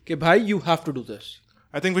government कि भाई you have to do this.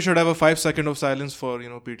 I think we should have a 5 second of silence for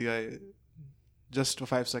PTI, just a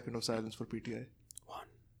 5 second of silence for PTI. 1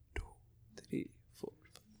 2 3 4.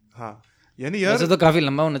 हाँ, यानी यार तो काफी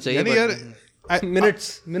लंबा होना चाहिए, यानी यार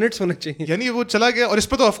मिनट्स होने चाहिए. यानी वो चला गया. और इस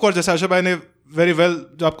पे तो ऑफ कोर्स जैसे आशा भाई ने वेरी वेल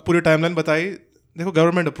जो आपको पूरी टाइमलाइन बताई, देखो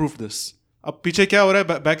गवर्नमेंट अप्रूव दिस. अब पीछे क्या हो रहा है,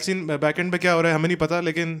 बैक एंड पे क्या हो रहा है हमें नहीं पता,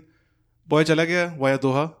 लेकिन बॉय चला गया वाया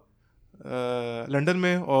दोहा लंदन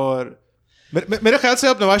में. और मेरे ख्याल से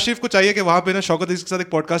अब नवाज शरीफ को चाहिए कि वहाँ पे ना शौकत अजीज के साथ एक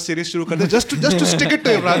पॉडकास्ट सीरीज शुरू कर दे, just to stick it to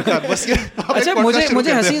Imran Khan, बस ये. अच्छा,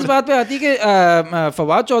 मुझे हंसी इस बात पे आती है कि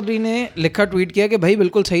फवाद चौधरी ने लिखा, ट्वीट किया कि भाई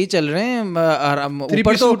बिल्कुल सही चल रहे हैं,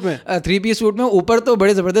 ऊपर तो 3-piece सूट में ऊपर तो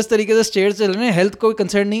बड़े ज़बरदस्त तरीके से स्टेयर चल रहे हैं, हेल्थ कोई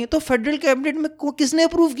कंसर्न नहीं है. तो फेडरल कैबिनेट में किसने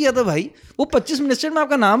अप्रूव किया था भाई? वो 25 मिनिस्टर में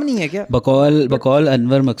आपका नाम नहीं है क्या? बकौल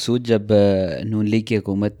अनवर मकसूद, जब नून लीग की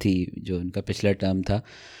हुकूमत थी, जो उनका पिछला टर्म था,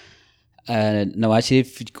 नवाज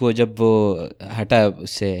शरीफ को जब वो हटा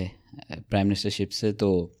उससे प्राइम मिनिस्टरशिप से, तो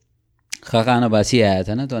खाकान अब्बासी आया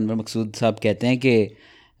था ना, तो अनवर मकसूद साहब कहते हैं कि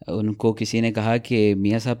उनको किसी ने कहा कि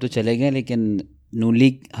मियाँ साहब तो चले गए लेकिन नून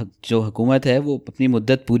लीग जो हुकूमत है वो अपनी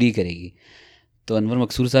मुद्दत पूरी करेगी। तो अनवर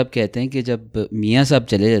मकसूद साहब कहते हैं कि जब मियाँ साहब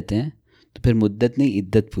चले जाते हैं तो फिर मुद्दत नहीं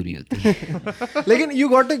इद्दत पूरी होती है। लेकिन you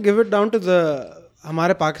got to give it down to the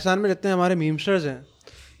हमारे पाकिस्तान में जितने हमारे मीमस्टर्स हैं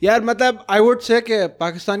यार, मतलब आई वुड से कि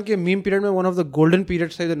पाकिस्तान के मीम पीरियड में one of the golden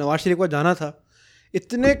periods है जो नवाज शरीफ को जाना था।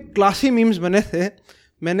 इतने क्लासी मीम्स बने थे।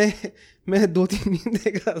 मैं 2-3 मीम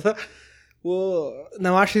देख रहा था, वो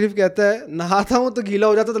नवाज शरीफ कहता है नहाता हूँ तो गीला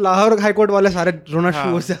हो जाता, तो लाहौर हाई कोर्ट वाले सारे रोना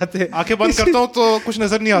शुरू हो जाते। आंखें बंद करता हूँ तो कुछ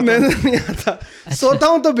नजर नहीं आता। सोता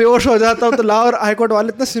हूँ तो बेहोश हो जाता हूँ, तो लाहौर हाई कोर्ट वाले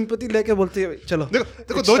इतना सिंपैथी लेके बोलते हैं चलो।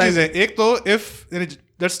 देखो दो चीजें, एक तो if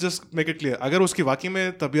let's just make it clear, अगर उसकी वाकई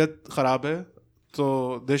में तबीयत खराब है तो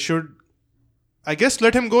they should I guess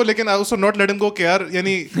let him go, लेकिन also not let him go के यार,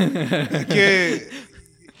 यानी कि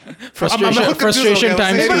फ्रस्ट्रेशन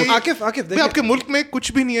टाइम। आकिफ आपके मुल्क में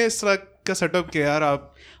कुछ भी नहीं है इस तरह का सेटअप के यार आप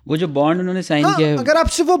वो जो बॉन्ड उन्होंने साइन किया है, अगर आप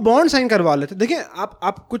सिर्फ वो बॉन्ड साइन करवा लेते, देखिए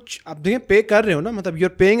आप देखिए पे कर रहे हो ना, मतलब you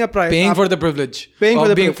are paying a price, paying for the privilege, paying for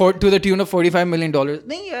the being to the tune of $45 million.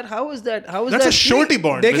 नहीं यार, how is that that's a surety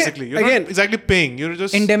bond basically, you're again, not exactly paying, you're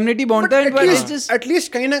just indemnity bond था, but it's just at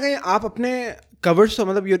least कहीं ना कहीं आप अपने covers, तो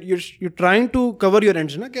मतलब you're trying to cover your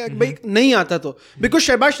ends ना, कि भाई नहीं आता तो, because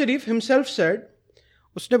Shahbaz Sharif himself said,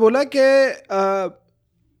 उसने बोला कि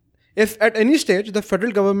if at any stage the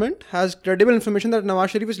federal government has credible information that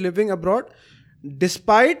Nawaz Sharif is living abroad,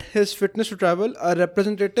 despite his fitness to travel, a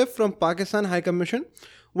representative from Pakistan High Commission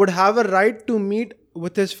would have a right to meet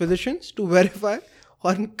with his physicians to verify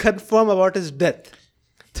or confirm about his death.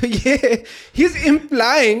 तो ये he's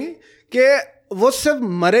implying कि वो सिर्फ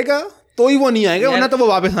मरेगा तो ही वो नहीं आएगा, वरना तो वो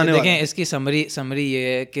वापस आने वाला है। देखें, इसकी समरी ये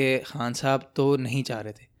है कि खान साहब तो नहीं चाह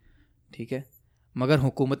रहे थे, ठीक है, मगर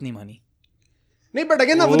हुकूमत नहीं मानी। नहीं, बट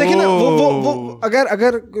अगेन ना वो देखिए ना, वो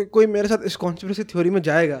अगर कोई मेरे साथ इस कॉन्स्पिरेसी थ्योरी में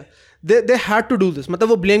जाएगा, they had to do this, मतलब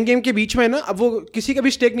वो ब्लेम गेम के बीच में ना, अब वो किसी का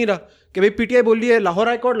भी स्टेक नहीं रहा कि भाई पीटीआई बोल रही है लाहौर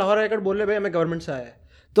हाई कोर्ट बोल रहे भाई हमें गवर्नमेंट से आया है,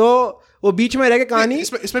 तो वो बीच में रह के कहानी।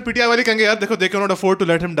 इसमें पीटीआई वाले कहेंगे यार देखो, they can not afford to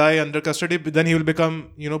let him die under custody, then he will become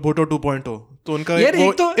Bhutto 2.0, तो उनका यार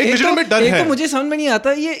एक डर है। तो मुझे समझ में नहीं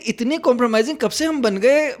आता ये इतने कॉम्प्रोमाइजिंग कब से हम बन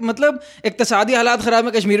गए, मतलब इक्तिसादी हालात खराब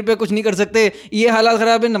है, कश्मीर पे कुछ नहीं कर सकते, ये हालात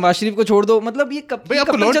खराब है, नवाज शरीफ को छोड़ दो, मतलब ये कब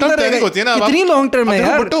चलता रहेगा, कितनी लॉन्ग टर्म है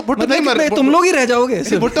यार, तुम लोग ही रह जाओगे।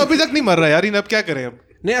 भुट्टो अभी तक नहीं मर रहा यार, अब क्या करें अब।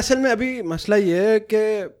 नहीं, असल में अभी मसला ये है कि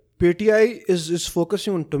PTI is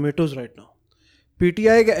focusing on tomatoes right now.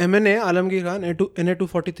 PTI के एमएनए आलमगीर खान NA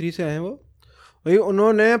 243 से आए हैं वो, वही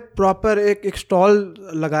उन्होंने प्रॉपर एक स्टॉल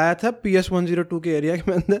लगाया था PS 102 के एरिया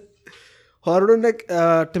के अंदर, और उन्होंने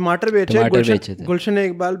टमाटर बेचे गुलशन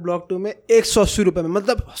इकबाल ब्लॉक 2 में 180 रुपये में,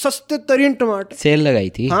 मतलब सस्ते तरीन टमाटर। सेल लगाई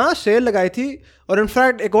थी, हाँ सेल लगाई थी, और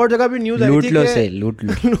इनफैक्ट एक और जगह भी न्यूज़ आई थी कि लूट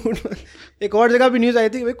लो एक और जगह भी न्यूज़ आई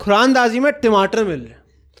थी कि भाई खुरानदाजी में टमाटर मिल रहे हैं।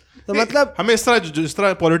 तो मतलब हमें इस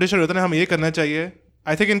तरह पॉलिटिशियन होते हैं, हमें ये करना चाहिए।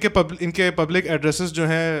 आई थिंक इनके पब्लिक एड्रेसेस जो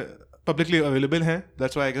हैं पब्लिकली अवेलेबल हैं,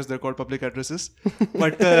 that's why I guess they are called public addresses,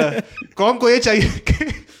 but कौम को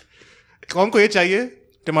ये चाहिए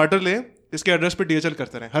टमाटर ले, इसके एड्रेस पे डीएचएल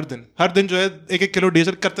करते रहे हर दिन जो है 1-1 किलो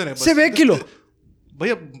डीएचएल करते रहे, सिर्फ 1 किलो।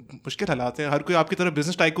 भैया मुश्किल हालात हैं, हर कोई आपकी तरह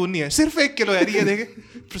बिजनेस टाइकून नहीं है, सिर्फ 1 किलो यार, ये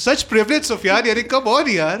देखे सच प्रिविलेज सोफियान, यार कब और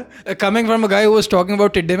यार, coming from a guy who was talking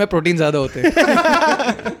about टिड्डे में प्रोटीन ज्यादा होते हैं।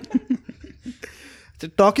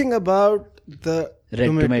 Talking about the red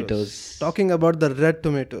tomatoes, talking about the red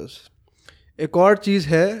tomatoes, एक और चीज़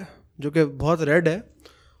है जो कि बहुत रेड है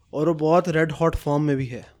और वो बहुत रेड हॉट फॉर्म में भी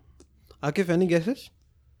है। Akif any guesses?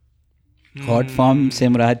 Hot form से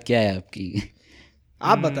मुराद क्या है आपकी?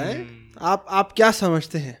 आप बताएं, आप क्या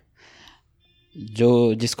समझते हैं? जो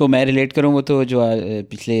जिसको मैं रिलेट करूं वो तो जो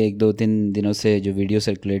पिछले 1-2-3 दिनों से जो वीडियो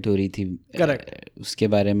सर्कुलेट हो रही थी, करेक्ट, उसके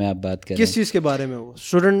बारे में आप बात कर रहे हैं। किस चीज़ के बारे में? वो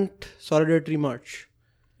स्टूडेंट सॉलिडेरिटी मार्च,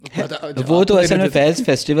 वो तो असल में फैज़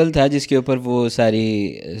फेस्टिवल था जिसके ऊपर वो सारी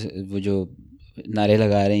वो जो नारे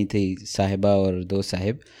लगा रही थी साहिबा और 2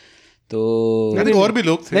 साहिब, तो और भी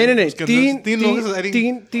लोग थे। नहीं,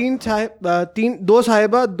 तीन 2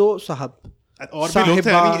 साहिबा 2 साहब और भी लोग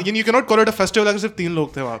थे। You cannot call it a festival अगर सिर्फ 3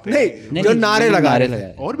 लोग थे वहाँ पे। नहीं, जो नारे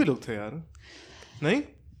लगाए और भी लोग थे यार।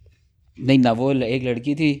 नहीं ना, वो एक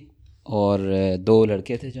लड़की थी और 2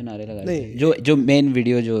 लड़के थे जो नारे लगा रहे थे। जो मेन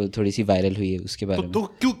वीडियो जो थोड़ी सी वायरल हुई है उसके बारे में। तो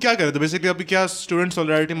क्यों क्या कर रहे थे बेसिकली? अभी क्या स्टूडेंट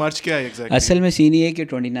सॉलिडारिटी मार्च क्या है एग्जैक्टली? असल में सीन ये है कि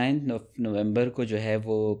 29 नवंबर को जो है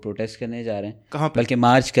वो प्रोटेस्ट करने जा रहे हैं। कहाँ पे? बल्कि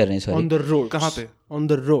मार्च कर रहे हैं, सॉरी। On the road. कहाँ पे? On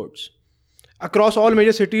the roads across all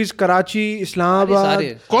major cities, Karachi, Islamabad.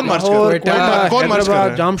 कौन मार्च कर रहा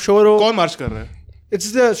है? जामशोरो। कौन मार्च कर रहा है?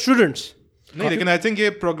 It's the students. नहीं, लेकिन आई थिंक ये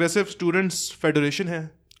प्रोग्रेसिव स्टूडेंट्स फेडरेशन है।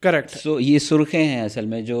 करेक्ट। सो ये सुर्खें हैं असल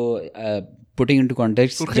में, जो पुटिंग इनटू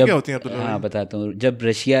कॉन्टेक्स्ट सुर्खें क्या होती हैं अब्दुल्ला हाँ बताता हूँ। जब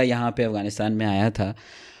रशिया यहाँ पे अफगानिस्तान में आया था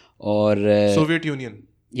और सोवियत यूनियन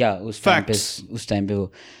या उस टाइम पे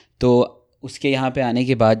वो, तो उसके यहाँ पे आने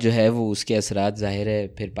के बाद जो है वो उसके असरात ज़ाहिर है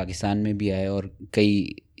फिर पाकिस्तान में भी आए और कई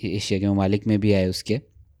एशिया के ममालिक में भी आए उसके,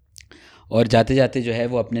 और जाते जाते जो है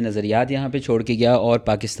वो अपने नज़रियात यहाँ पे छोड़ के गया और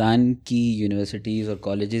पाकिस्तान की यूनिवर्सिटीज़ और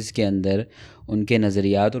कॉलेजेस के अंदर उनके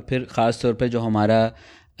नज़रियात, और फिर ख़ास तौर पे जो हमारा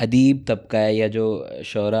अदीब तबका है या जो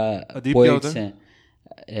शोरा पोइट्स हैं,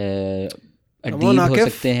 अदीब हो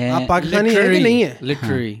सकते हैं, आप पाकिस्तानी है कि नहीं है?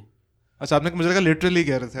 लिटरेरी। अच्छा, आपने मुझे लगा लिटरली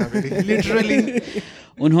कह रहे थे लिटरली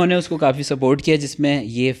उन्होंने उसको काफ़ी सपोर्ट किया, जिसमें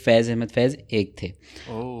ये फैज़ अहमद फैज़ एक थे।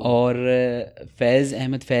 और फैज़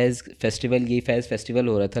अहमद फैज़ फेस्टिवल, ये फैज़ फेस्टिवल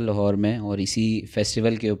हो रहा था लाहौर में, और इसी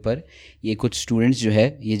फेस्टिवल के ऊपर ये कुछ स्टूडेंट्स जो है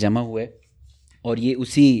ये जमा हुए और ये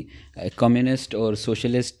उसी कम्युनिस्ट और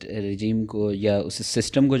सोशलिस्ट रिजीम को या उस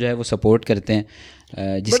सिस्टम को जो है वो सपोर्ट करते हैं,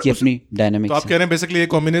 जिसकी अपनी डायनामिक्स। तो आप कह रहे हैं बेसिकली ये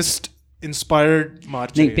कम्युनिस्ट इंस्पायर्ड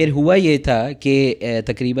मार्च नहीं, फिर हुआ ये था कि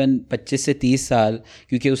तकरीबन 25 से 30 साल,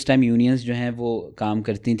 क्योंकि उस टाइम यूनियंस जो हैं वो काम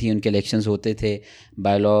करती थी, उनके इलेक्शंस होते थे,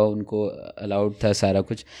 बाय लॉ उनको अलाउड था सारा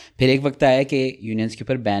कुछ। फिर एक वक्त आया कि यूनियंस के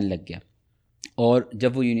ऊपर बैन लग गया, और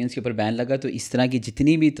जब वो यूनियंस के ऊपर बैन लगा तो इस तरह की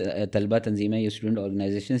जितनी भी तलबा तंजीमें या स्टूडेंट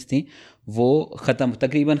ऑर्गेनाइजेशंस थी वो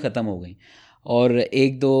तकरीबन ख़त्म हो गई, और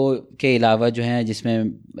एक दो के अलावा जो हैं जिसमें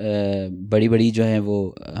बड़ी बड़ी जो हैं वो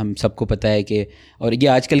हम सबको पता है कि, और ये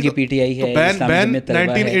आजकल की पीटीआई है, बैन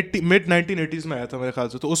 1980 मिड 1980s में आया था मेरे ख्याल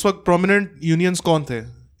से। तो उस वक्त प्रोमिनेंट यूनियंस कौन थे,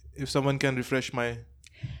 if someone can refresh my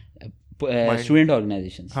student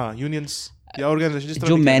organisations? हाँ, यूनियंस या ऑर्गेनाइजेशंस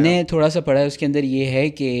जो मैंने थोड़ा सा पढ़ा है उसके अंदर ये है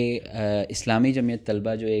कि इस्लामी जमीयत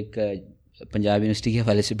तलबा जो एक पंजाब यूनिवर्सिटी के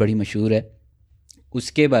हवाले से बड़ी मशहूर है,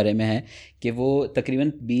 उसके बारे में है कि वो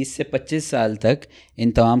तकरीबन 20 से 25 साल तक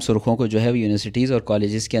इन तमाम सुर्खों को जो है वो यूनिवर्सिटीज़ और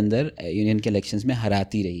कॉलेजेस के अंदर यूनियन के इलेक्शंस में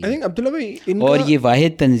हराती रही है। अब्दुल्ला भाई, और ये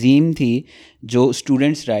वाहिद तंजीम थी जो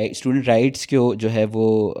स्टूडेंट राइट्स को जो है वो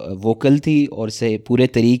वोकल थी और से पूरे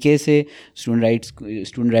तरीके से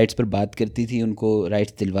स्टूडेंट राइट्स पर बात करती थी, उनको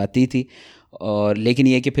राइट्स दिलवाती थी। और लेकिन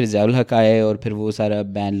ये कि फिर ज़ियाउल हक आए और फिर वो सारा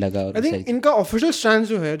बैन लगा। और आई थिंक इनका ऑफिशियल स्टैंड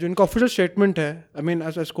जो है, जो इनका ऑफिशियल स्टेटमेंट है, I mean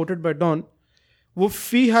as quoted by Dawn, वो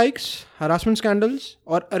फी हाइक्स, हरासमेंट स्कैंडल्स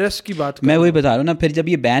और अरेस्ट की बात मैं वही बता रहा हूँ ना। फिर जब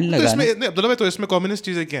ये बैन लगा, तो इसमें अब्दुल्ला भाई, तो इसमें कम्युनिस्ट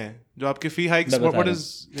चीज़ें क्या हैं जो आपकी फी हाइक्स, व्हाट इज?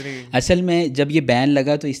 असल में जब ये बैन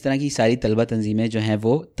लगा तो इस तरह की सारी तलबा तंजीमें जो हैं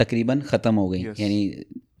वो तकरीबन ख़त्म हो गई, यानी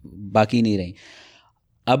बाकी नहीं रही।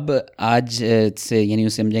 अब आज से यानी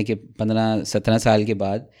समझें कि 15-17 साल के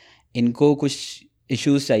बाद इनको कुछ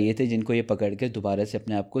इश्यूज़ चाहिए थे जिनको ये पकड़ के दोबारा से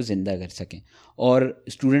अपने आप को ज़िंदा कर सकें, और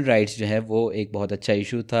स्टूडेंट राइट्स जो है वो एक बहुत अच्छा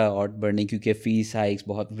इशू था और बढ़ने, क्योंकि फ़ीस हाइक्स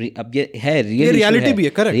बहुत, अब ये है रियलिटी भी है,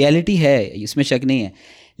 करेक्ट, रियलिटी है, इसमें शक नहीं है।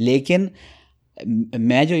 लेकिन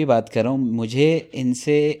मैं जो ये बात कर रहा हूँ, मुझे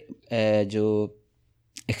इनसे जो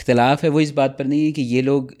इख्तलाफ है वो इस बात पर नहीं है कि ये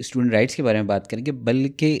लोग स्टूडेंट राइट्स के बारे में बात करेंगे,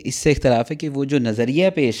 बल्कि इससे इख्तलाफ है कि वो जो नज़रिया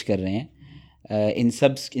पेश कर रहे हैं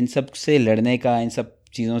इन सब से लड़ने का, इन सब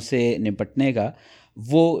चीज़ों से निपटने का,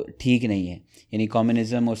 वो ठीक नहीं है। यानी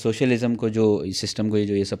कम्युनिज्म और सोशलिज्म को जो सिस्टम को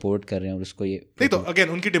जो ये सपोर्ट कर रहे हैं और उसको ये नहीं, तो अगेन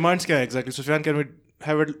उनकी डिमांड्स क्या है exactly? Sufiyan, can we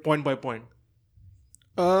have it point by point?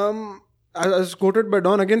 as quoted by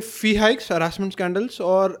Don, again, fee hikes, harassment scandals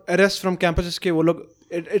और arrests from campuses के वो लोग,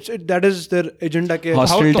 that is their agenda के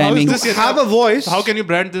hostile timing, have a voice. How can you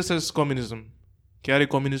brand this as communism? क्या रे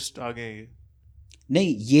communist आ गए ये?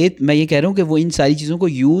 नहीं, ये मैं ये कह रहा हूँ कि वो इन सारी चीज़ों को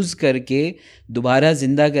यूज़ करके दोबारा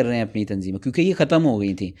ज़िंदा कर रहे हैं अपनी तंजीम, क्योंकि ये ख़त्म हो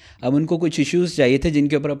गई थी। अब उनको कुछ इश्यूज़ चाहिए थे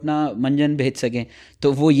जिनके ऊपर अपना मंजन भेज सकें,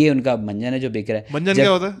 तो वो ये उनका मंजन है जो बिक रहा है। मंजन क्या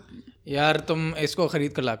होता है यार? तुम इसको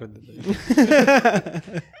ख़रीद कर ला कर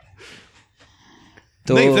देते।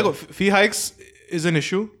 तो नहीं, देखो, फी hikes is an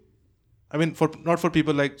issue. I mean, not for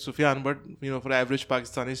people like Sufyan, but for average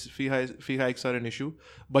Pakistanis, fee hikes are an issue.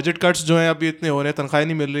 Budget cuts जो हैं अभी इतने हो रहे हैं, तनख्वाहें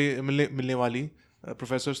नहीं मिलने वाली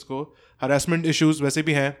प्रोफेसर्स को. हरासमेंट इश्यूज वैसे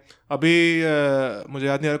भी हैं. अभी मुझे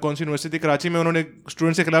याद नहीं आ रहा कौन सी यूनिवर्सिटी, कराची में उन्होंने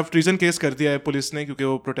स्टूडेंट्स के खिलाफ ट्रीजन केस कर दिया है पुलिस ने, क्योंकि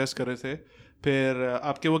वो प्रोटेस्ट कर रहे थे. फिर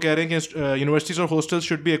आपके वो कह रहे हैं कि यूनिवर्सिटीज़ और hostels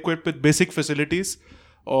should be equipped with basic facilities.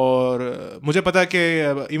 और मुझे पता है कि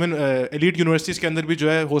इवन एलीट यूनिवर्सिटीज़ के अंदर भी जो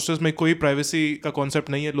है हॉस्टल्स में कोई प्राइवेसी का कॉन्सेप्ट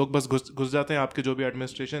नहीं है, लोग बस घुस जाते हैं आपके जो भी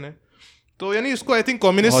एडमिनिस्ट्रेशन है. तो यानी इसको आई थिंक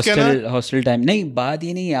कम्युनिस्ट कहना. हॉस्टल टाइम नहीं, बात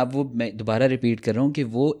ये नहीं है. आप वो, मैं दोबारा रिपीट कर रहा हूँ कि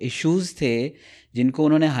वो इश्यूज़ थे जिनको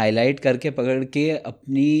उन्होंने हाईलाइट करके पकड़ के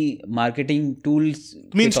अपनी marketing tools,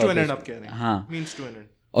 means to N and आप कह रहे हैं. हाँ, मीन्स टू एन एंड.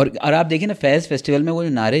 और आप देखिए ना, फैज़ फेस्टिवल में वो जो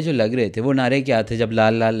नारे जो लग रहे थे, वो नारे क्या थे? जब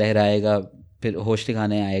लाल लाल लहराएगा फिर होश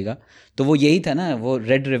ठिकाने आएगा, तो वो यही था ना, वो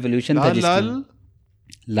रेड रेवोल्यूशन था. लाल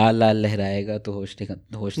लाल लाल लहराएगा तो होश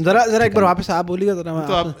जरा एक बार वापस आप बोलिएगा जरा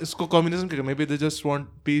तो आप इसको कम्युनिज्म के may be they just want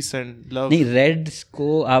piece and love. नहीं, रेड्स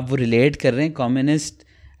को आप वो रिलेट कर रहे हैं कम्युनिस्ट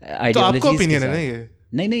आइडियोलॉजी। तो आपका ओपिनियन है ना ये?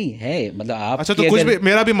 नहीं है, मतलब आप अच्छा तो कुछ भी,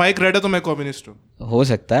 मेरा भी माइक रेड है तो मैं कम्युनिस्ट हूँ। हो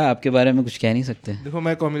सकता है, आपके बारे में कुछ कह नहीं सकते। देखो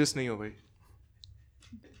मैं कम्युनिस्ट नहीं हूँ भाई।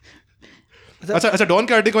 अच्छा डॉन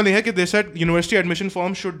के आर्टिकल ये है कि they said university admission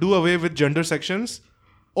form should do away with gender sections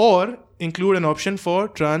और include an option for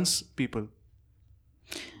trans people.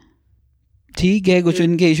 ठीक है, कुछ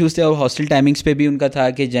उनके इश्यूज थे और हॉस्टल टाइमिंग्स पे भी उनका था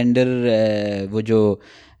कि जेंडर वो जो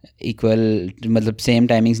इक्वल मतलब सेम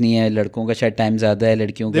टाइमिंग्स नहीं है, लड़कों का शायद टाइम ज़्यादा है,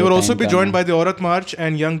 लड़कियों का। They will also be joined by the औरत मार्च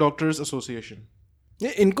एंड यंग डॉक्टर्स एसोसिएशन।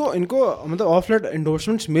 इनको मतलब ऑफ लेट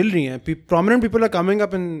एंडोर्समेंट्स मिल रही हैं, prominent people are coming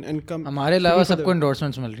up इन हमारे अलावा सबको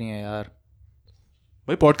एंडोर्समेंट्स मिल रही हैं यार।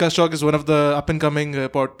 भाई podcast talk is one of the up and coming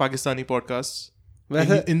Pakistani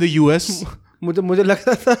podcast in the US. मुझे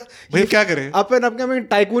लगता था भाई क्या करें, अप एंड अपकमिंग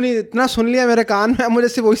टाइकून ही इतना सुन लिया मेरे कान में, मुझे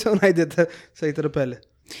सिर्फ वही सुनाई देता है सही तरह पहले।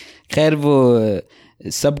 खैर वो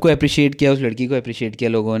सबको अप्रिशिएट किया, उस लड़की को अप्रिशिएट किया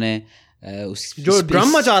लोगों ने, उस जो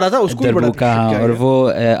ड्रम मचा रहा था उसको भी बड़ा कहा। और वो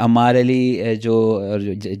अमार अली जो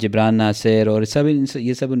जिब्रान नासिर और सब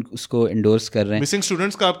ये सब उसको एंडोर्स कर रहे हैं। मिसिंग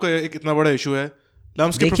स्टूडेंट्स का आपका एक इतना बड़ा इशू है।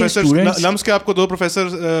 लम्स के आपको 2 प्रोफेसर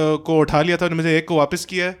को उठा लिया था, उनमें से एक को वापस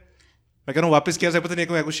किया है। मैं कह रहा हूँ वापस किया, पता नहीं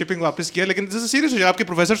एक को शिपिंग वापस किया, लेकिन जैसे सीरियस है आपके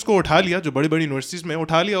प्रोफेसर्स को उठा लिया जो बड़ी बड़ी यूनिवर्सिटीज में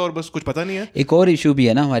उठा लिया और बस कुछ पता नहीं है। एक और इशू भी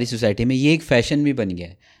है ना हमारी सोसाइटी में, ये एक फैशन भी बन गया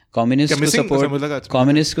है।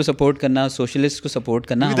 कम्युनिस्ट को सपोर्ट करना, सोशलिस्ट को सपोर्ट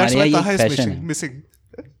करना हमारे यहाँ ये फैशन है। मिसिंग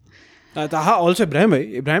ताहा आल्सो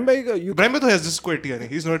इब्राहिम भाई तो हैज दिस क्वालिटी, यानी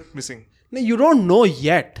ही इज नॉट मिसिंग। नहीं, यू डोंट नो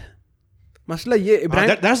येट। मसला ये Ibrahim,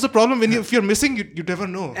 that's the problem, when if you are missing you never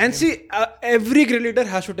know. And see every great leader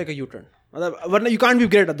has to take a U turn, मतलब वरना you can't be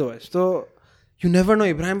great otherwise. तो you never know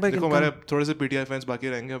Ibrahim भाई। देखो हमारे थोड़े से पीटीआई फैंस बाकी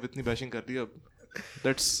रहेंगे, अब इतनी बैशिंग कर दी, अब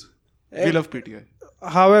that's we love PTI.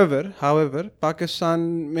 However, Pakistan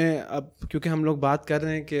में अब क्योंकि हम लोग बात कर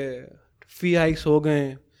रहे हैं कि फी हाइक्स हो गए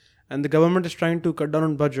and the government is trying to cut down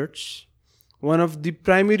on budgets, one of the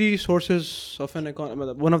primary sources of N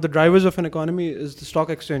मतलब one of the drivers of an economy is the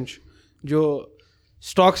stock exchange. जो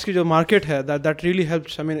स्टॉक्स की जो मार्केट है that really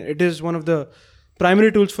helps, I mean it is one of the primary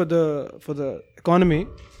tools for the economy.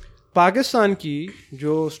 Pakistan की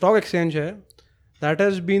जो stock exchange है that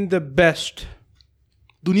has been the best,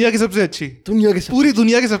 दुनिया की सबसे अच्छी, पूरी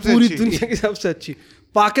दुनिया की सबसे अच्छी।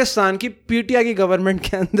 पाकिस्तान की पीटीआई की गवर्नमेंट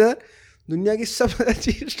के अंदर दुनिया की सबसे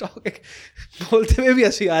अच्छी स्टॉक, बोलते हुए भी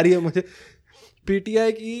हंसी आ रही है मुझे,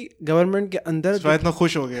 पीटीआई की गवर्नमेंट के अंदर। इतना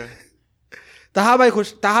खुश हो गया। ताहा भाई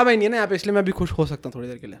नहीं है ना यहाँ पे, इसलिए मैं भी खुश हो सकता हूँ थोड़ी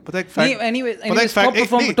देर के लिए। पता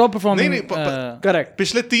है टॉप परफॉर्मिंग करेक्ट।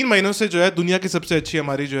 पिछले 3 महीनों से जो है दुनिया की सबसे अच्छी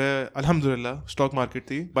हमारी जो है अल्हम्दुलिल्लाह स्टॉक मार्केट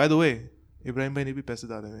थी। बाय द वे इब्राहिम भाई ने भी पैसे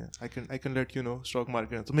डाले हैं, I can let you know, stock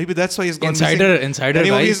market. तो may be that's why he is gone insider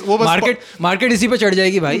भाई, मार्केट इसी पे चढ़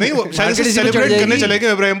जाएगी भाई। नहीं, वो शायद सेलिब्रेट करने चले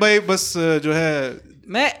गए इब्राहिम भाई, बस जो है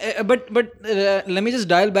मैं but let me just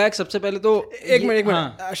dial back. सबसे पहले तो एक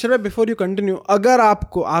minute Ashraf, before you continue, अगर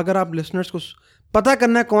आप लिसनर्स को पता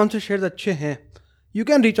करना है कौन से शेयर्स अच्छे हैं, you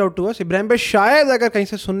can reach out to us. Ibrahim भाई शायद अगर कहीं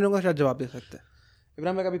से सुन रहे होंगे शायद जवाब दे सकते हैं।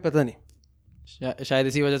 इब्राहिम भाई का भी पता नहीं, शायद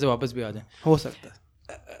इसी वजह से वापस भी आ जाए, हो सकता है।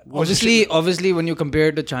 Obviously when you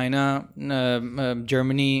compare to China,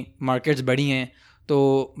 Germany, markets बड़ी हैं, तो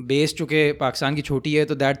बेस चुके पाकिस्तान की छोटी है,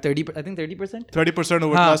 तो दैट 30%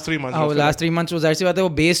 over last 3 months. हाँ, last 3 months वो जाहिर सी बात है, वो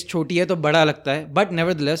बेस छोटी है तो बड़ा लगता है, but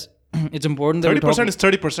nevertheless it's important that 30% is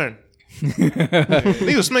 30%.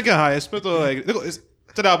 नहीं उसमें क्या है, इसमें तो देखो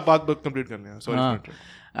चलो आप बात कंप्लीट करने हैं, sorry.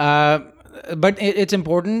 But it's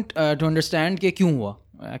important to understand कि क्यों हुआ।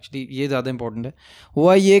 एक्चुअली ये ज़्यादा इंपॉर्टेंट है।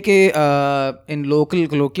 हुआ ये कि इन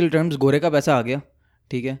लोकल टर्म्स गोरे का पैसा आ गया,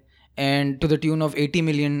 ठीक है, and to the tune of $80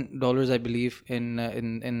 million I believe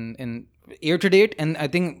in year to date, and I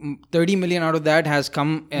think 30 million out of that has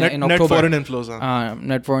come in October. Net foreign inflows.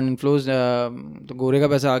 Net foreign inflows. तो गोरे का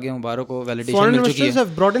पैसा आ गया, मुबारक को वैलिडेशन मिल चुकी है। Foreign investors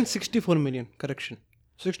have brought in 64 million. Correction.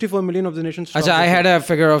 64 million of the nation's. अच्छा, I had a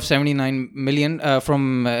figure of 79 million from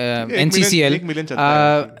NCCL. 1 million चलता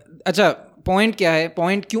है। अच्छा, पॉइंट क्या है,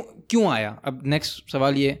 पॉइंट क्यों आया? अब नेक्स्ट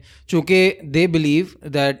सवाल ये, चूँकि दे बिलीव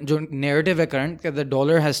दैट जो नेरेटिव है current the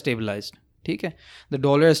dollar has stabilised, ठीक है, the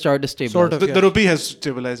dollar has started to stabilise, the rupee has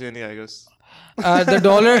stabilized, I guess. The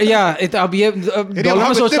dollar अब ये डॉलर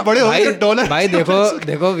में सोचता भाई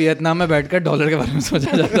देखो वियतनाम में बैठकर डॉलर के बारे में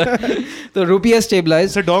सोचा जाता है। तो रुपी हैज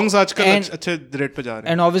स्टेबलाइज्ड, so डोंग्स आजकल अच्छे रेट पे जा रहे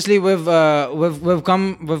हैं, and obviously we've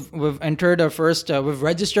entered our first we've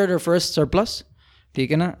registered our first surplus,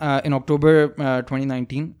 ठीक है ना, इन अक्टूबर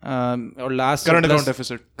 2019 और last current account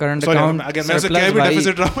deficit, current account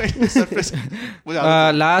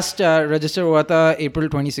last register हुआ था अप्रैल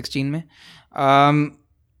 2016 में.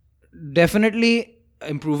 डेफिनेटली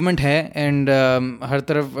इम्प्रूवमेंट है एंड हर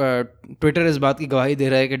तरफ ट्विटर इस बात की गवाही दे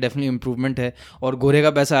रहा है कि डेफिनेटली इम्प्रूवमेंट है और गोरे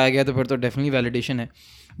का पैसा आ गया तो फिर तो डेफिनेटली वैलिडेशन है.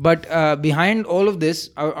 But behind all of this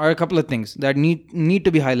are couple of things that need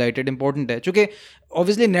to be highlighted. Important है चूँकि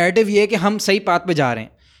ऑब्वियसली नैरेटिव ये है कि हम सही पाथ पे जा रहे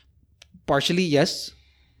हैं, पार्शली यस,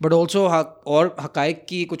 बट ऑल्सो और हकाइक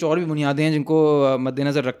की कुछ और भी बुनियादें हैं जिनको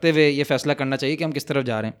मद्देनज़र रखते हुए ये फैसला करना चाहिए कि हम किस तरफ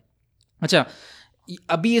जा रहे हैं. अच्छा,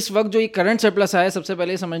 अभी इस वक्त जो ये करंट सरप्लस आया, सबसे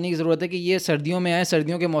पहले समझने की ज़रूरत है कि ये सर्दियों में आए.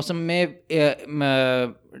 सर्दियों के मौसम में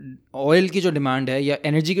ऑयल की जो डिमांड है या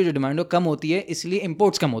एनर्जी की जो डिमांड है वो कम होती है, इसलिए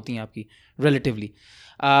इंपोर्ट्स कम होती हैं आपकी रिलेटिवली.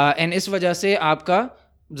 एंड इस वजह से आपका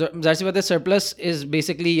ज़ाहिर सी बात है सरप्लस इज़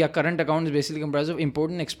बेसिकली या current account is basically comprise of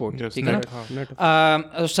import and export. ठीक है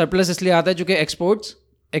ना. सरप्लस इसलिए आता है चूँकि एक्सपोर्ट्स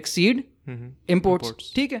एक्सीड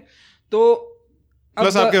इंपोर्ट्स. ठीक है, तो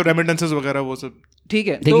प्लस आपके रेमिटेंसेस वगैरह वो सब. ठीक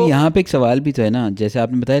है, देखिए यहाँ पे एक सवाल भी तो है ना, जैसे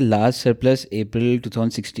आपने बताया लास्ट सरप्लस अप्रैल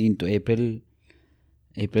 2016, तो अप्रैल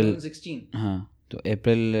 2016 हाँ, तो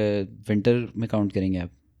अप्रैल विंटर में काउंट करेंगे आप?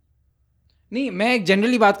 नहीं, मैं एक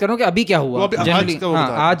जनरली बात कर रहा हूँ कि अभी क्या हुआ जनरली.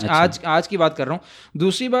 हाँ, आज की बात कर रहा हूँ.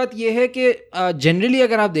 दूसरी बात ये है कि जनरली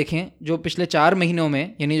अगर आप देखें जो पिछले 4 महीनों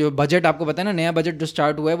में, यानी जो बजट आपको पता है ना, नया बजट जो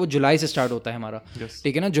स्टार्ट हुआ है वो जुलाई से स्टार्ट होता है हमारा.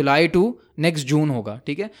 ठीक है ना, जुलाई टू नेक्स्ट जून होगा.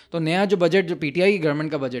 ठीक है, तो नया जो बजट जो पीटीआई की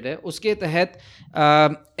गवर्नमेंट का बजट है उसके तहत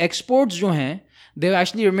एक्सपोर्ट्स जो हैं दे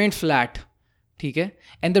एक्चुअली रिमेन फ्लैट. ठीक है,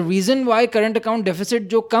 and the reason why current account deficit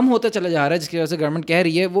जो कम होता चला जा रहा है, जिसकी वजह से गवर्नमेंट कह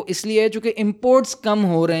रही है, वो इसलिए है चूँकि इंपोर्ट्स कम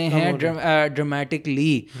हो रहे हैं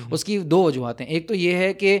ड्रामेटिकली. उसकी 2 वजूहत हैं. एक तो ये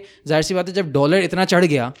है कि जाहिर सी बात है जब डॉलर इतना चढ़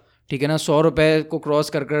गया, ठीक है ना, 100 रुपये को क्रॉस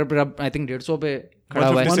कर फिर अब आई थिंक 150 पे खड़ा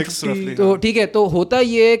हुआ है. तो ठीक है, तो होता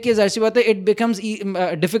ये है कि जाहिर सी बात है इट बिकम्स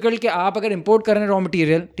डिफिकल्ट कि आप अगर इंपोर्ट कर रहे हैं रॉ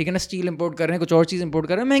मटेरियल, ठीक है ना, स्टील इंपोर्ट कर रहे हैं, कुछ और चीज़ इंपोर्ट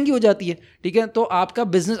कर रहे हैं, महंगी हो जाती है. ठीक है, तो आपका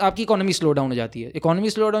बिजनेस, आपकी इकोनॉमी स्लो डाउन हो जाती है. इकोनॉमी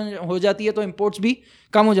स्लो डाउन हो जाती है तो इंपोर्ट्स भी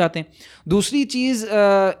कम हो जाते हैं. दूसरी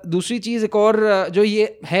चीज़ एक और जो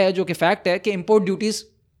ये है, जो कि फैक्ट है कि इंपोर्ट ड्यूटीज़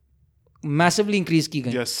मैसिवली इंक्रीज की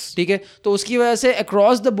गई. ठीक है, तो उसकी वजह से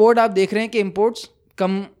अक्रॉस द बोर्ड आप देख रहे हैं कि इंपोर्ट्स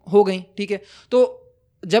कम हो गई. ठीक है, तो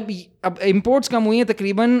जब अब इंपोर्ट्स कम हुई हैं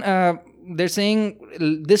तकरीबन they're saying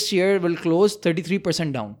this year will close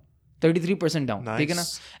 33% down. 33% down. ठीक है ना,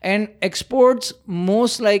 एंड एक्सपोर्ट्स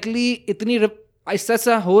मोस्ट लाइकली इतनी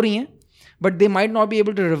ऐसा हो रही हैं but they might not be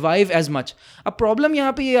able to revive as much. अब प्रॉब्लम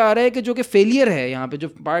यहाँ पे ये आ रहा है कि जो कि फेलियर है यहाँ पे,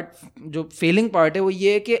 जो फेलिंग पार्ट है वो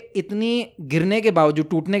ये है कि इतनी गिरने के बावजूद,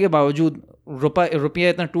 टूटने के बावजूद, रुपया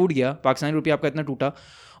इतना टूट गया, पाकिस्तानी रुपया आपका इतना टूटा,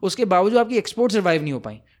 उसके बावजूद आपकी एक्सपोर्ट सर्वाइव नहीं हो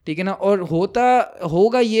पाई. ठीक है ना, और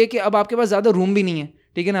होगा ये कि अब आपके पास ज़्यादा रूम भी नहीं है.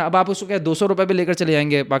 ठीक है ना, अब आप उसको क्या 200 रुपये पे लेकर चले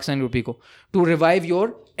जाएंगे पाकिस्तानी रुपये को टू रिवाइव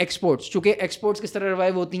योर एक्सपोर्ट्स. चूँकि एक्सपोर्ट्स किस तरह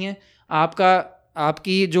रिवाइव होती हैं,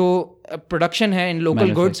 आपकी जो प्रोडक्शन है इन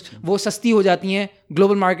लोकल गुड्स वो सस्ती हो जाती हैं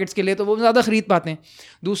ग्लोबल मार्केट्स के लिए, तो वो ज़्यादा ख़रीद पाते हैं.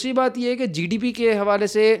 दूसरी बात ये है कि जीडीपी के हवाले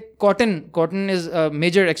से कॉटन इज़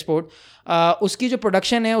मेजर एक्सपोर्ट. उसकी जो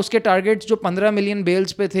प्रोडक्शन है, उसके टारगेट्स जो 15 मिलियन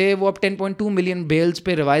बेल्स पे थे वो अब 10.2 मिलियन बेल्स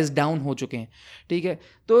पे रिवाइज डाउन हो चुके हैं. ठीक है,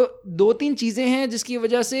 तो 2-3 चीज़ें हैं जिसकी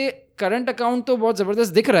वजह से करंट अकाउंट तो बहुत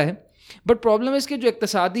ज़बरदस्त दिख रहा है, बट प्रॉब्लम इसके जो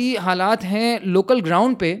इक्तिसादी हालात हैं लोकल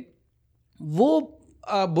ग्राउंड पे वो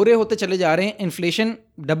बुरे होते चले जा रहे हैं. इन्फ्लेशन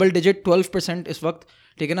डबल डिजिट 12% इस वक्त.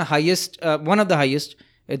 ठीक है ना, highest, one of the highest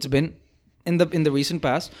it's been in the recent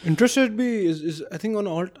past. Interest rate भी is I think on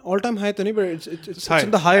all time high तो नहीं, but it's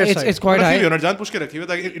in the higher side. It's quite high. जान पूछ के रखी हुई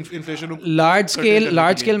ताकि inflation large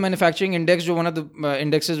scale manufacturing index जो one of the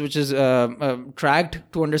indexes which is tracked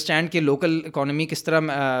to understand कि local economy किस तरह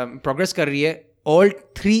progress कर रही है, all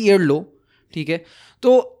 3-year low. ठीक है, तो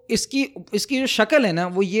इसकी जो शक्ल है ना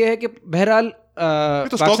वो ये है कि बहरहाल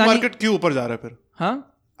तो स्टॉक मार्केट क्यों ऊपर जा रहा है फिर? हाँ,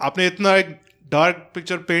 आपने इतना एक डार्क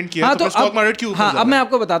पिक्चर पेंट किया. हाँ, तो स्टॉक मार्केट क्यों ऊपर जा रहा है? अब मैं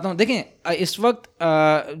आपको बताता हूँ. देखें, इस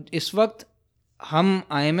वक्त हम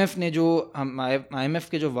IMF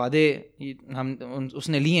के जो वादे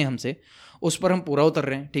उसने लिए हैं हमसे, उस पर हम पूरा उतर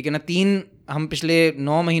रहे हैं. ठीक है ना, हम पिछले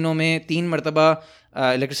 9 महीनों में 3 मरतबा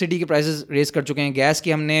इलेक्ट्रिसिटी के प्राइसेस रेस कर चुके हैं. गैस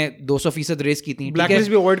की हमने 200% रेस की थी. ब्लैकलिस्ट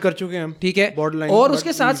भी अवॉइड कर चुके हैं हम. ठीक है, और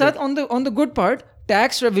उसके साथ साथ on the good part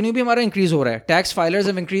tax revenue भी हमारा इंक्रीज हो रहा है. Tax filers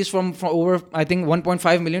have increase from over I think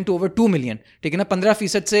 1.5 million to over 2 million. ठीक है ना,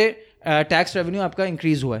 15% से टैक्स रेवेन्यू आपका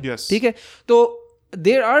इंक्रीज हुआ है. ठीक है, तो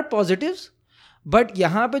देयर आर पॉजिटिव्स, बट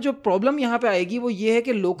यहाँ पे जो प्रॉब्लम यहाँ पे आएगी वो ये है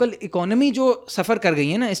कि लोकल इकोनॉमी जो सफ़र कर गई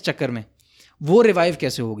है ना इस चक्कर में, वो रिवाइव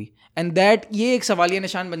कैसे होगी, एंड दैट ये एक सवालिया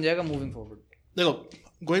निशान बन जाएगा मूविंग फॉरवर्ड. देखो,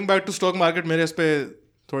 going back to stock market, मेरे इस पे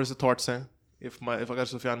थोड़े से थॉट्स हैं, इफ अगर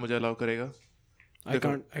सुफियान मुझे अलाउ करेगा. I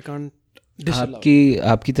can't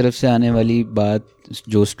आपकी तरफ से आने वाली बात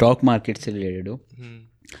जो स्टॉक मार्केट से रिलेटेड हो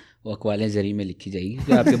वो अकवाले जरी में लिखी जाएगी,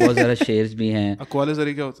 क्योंकि आपके बहुत ज़्यादा शेयर्स भी हैं। अकवाले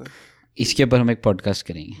जरी क्या होता है? इसके ऊपर हम एक पॉडकास्ट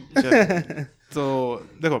करेंगे। तो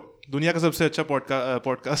देखो, दुनिया का सबसे अच्छा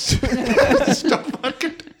podcast stock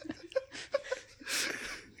market,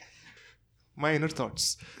 my inner thoughts.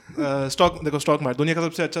 Stock, देखो स्टॉक मार्केट दुनिया का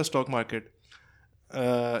सबसे अच्छा stock market.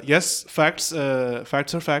 Yes, facts are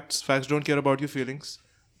facts, facts don't care about your feelings.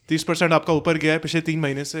 30% आपका ऊपर गया है पिछले 3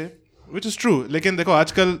 महीने से, विच इज़ ट्रू। लेकिन देखो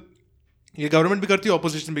आजकल ये गवर्नमेंट भी करती है,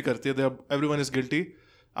 ऑपोजिशन भी करती है, एवरीवन इज गिल्टी।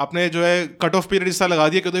 आपने जो है कट ऑफ पीरियड इस लगा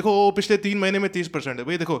दिया कि देखो वो पिछले 3 महीने में 30% है।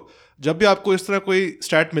 भाई देखो, जब भी आपको इस तरह कोई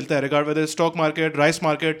स्टैट मिलता है regard whether stock market, rice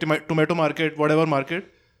market, tomato market, whatever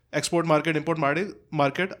market, export market, import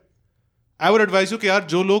market, I would advise you कि यार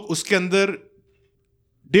जो लोग उसके अंदर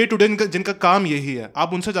डे टू डे जिनका काम यही है,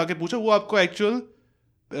 आप उनसे जाके पूछो, वो आपको एक्चुअल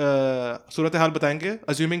सूरत हाल बताएंगे,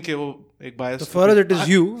 अज्यूमिंग कि वो एक बायस। तो फॉर इट इज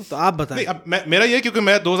यू, तो आप बताएं। अब मेरा ये, क्योंकि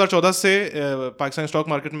मैं 2014 से पाकिस्तान स्टॉक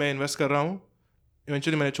मार्केट में इन्वेस्ट कर रहा हूँ।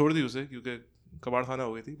 इवेंचुअली मैंने छोड़ दी उसे क्योंकि कबाड़ खाना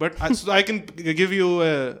हो गई थी, but I can give you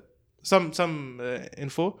some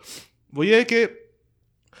info. वो ये है कि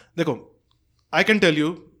देखो, आई कैन टेल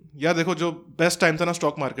यू यार, देखो जो बेस्ट टाइम था ना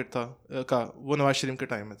स्टॉक मार्केट का वो नवाज शरीफ के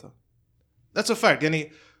टाइम में था। That's a fact. यानी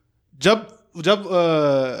जब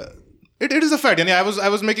इट इज अ फैक्ट। यानी आई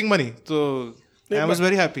वाज मेकिंग मनी, तो आई वाज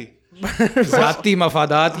वेरी हैप्पी। ज़ाती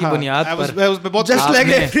मफादात की बुनियाद पर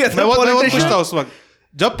मैं बहुत खुश था उस वक्त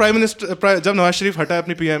जब जब नवाज शरीफ हटा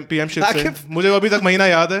अपनी पीएमशिप से। मुझे अभी तक महीना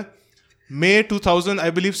याद है, मई 2000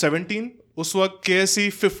 आई बिलीव 17। उस वक्त KSE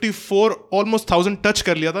 54 ऑलमोस्ट 1000 टच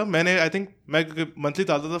कर लिया था। मैंने आई थिंक मैं मंथली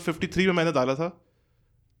डालता था 53 में मैंने डाला था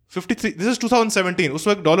 53। This is 2017। उस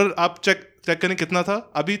वक्त डॉलर आप चेक करें कितना था,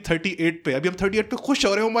 अभी 38 पे। अभी हम 38 पे खुश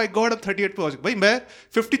हो रहे हो, माय गॉड अब 38 पे हो गए। भाई मैं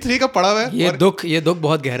 53 का पड़ा हुआ है। ये दुख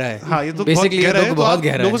बहुत गहरा है। हाँ, ये दुख बहुत गहरा है। बहुत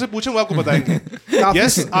गहरा है। लोगों से पूछो वो आपको बताएंगे।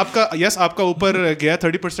 यस आपका ऊपर गया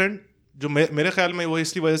 30%, जो मेरे ख्याल में वो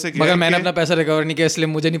इसकी वजह से गया। मगर मैंने अपना पैसा रिकवर नहीं किया, इसलिए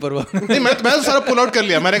मुझे नहीं परवाह। नहीं, मैं तो सारा पुल आउट कर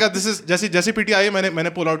लिया। मैंने कहा दिस इज जैसी पीटी आई मैंने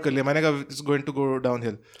पुल आउट कर लिया। मैंने कहा it's going to go down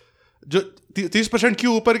hill. जो 30%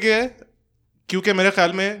 क्यों ऊपर गया है, क्योंकि मेरे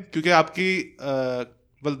ख्याल में क्योंकि आपकी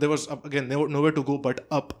well there was again nowhere to go but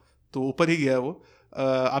up, तो ऊपर ही गया वो।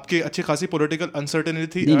 आपकी अच्छी खासी पॉलिटिकल अनसर्टेनिटी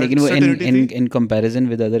थी। नहीं, लेकिन वो in comparison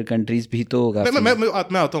with other countries भी तो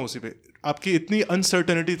मैं आता हूँ उसी पे। आपकी इतनी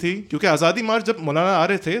अनसर्टेनिटी थी क्योंकि आज़ादी मार्च जब मौलाना आ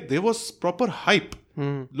रहे थे, देयर वाज प्रॉपर हाइप।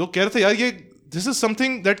 लोग कह रहे थे यार ये this is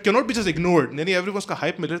something that can not be just ignored. यानी एवरीवन का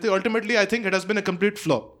हाइप मिल रहे थे। Ultimately I think it has been a complete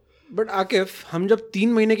flop. But Akif, हम जब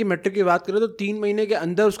 3 महीने की मैट्रिक की बात करें तो 3 महीने के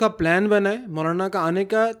अंदर उसका प्लान बना है मौलाना का आने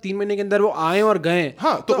का। 3 महीने के अंदर वो आए और गए।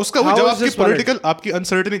 हाँ, तो उसका वो जब आपकी पॉलिटिकल आपकी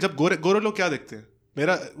अनसर्टेनिटी, जब गोरे लोग क्या देखते हैं,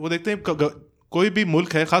 वो देखते हैं कोई भी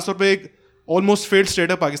मुल्क है, खासतौर पे एक ऑलमोस्ट फेल्ड स्टेट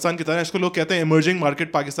है पाकिस्तान की तरह, इसको लोग कहते हैं इमर्जिंग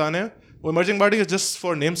मार्केट पाकिस्तान है। वो emerging market is just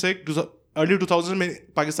for name sec. Early 2000 में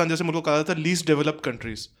पाकिस्तान जैसे मुल्क को कहा जाता है लीस्ट डेवलप्ड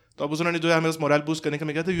कंट्रीज। तो अब उन्होंने जो है हमें उस मोरल बूस्ट करने के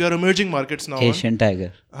में कहते हैं you are emerging markets now. Asian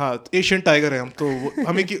tiger. हाँ, एशियन टाइगर है हम। तो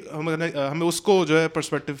हमें उसको जो है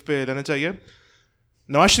पर्सपेक्टिव पे लेना चाहिए।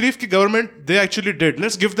 नवाज शरीफ की government they actually did,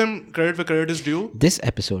 let's give them credit where credit is due. This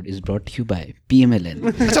episode is brought to you bye PMLN।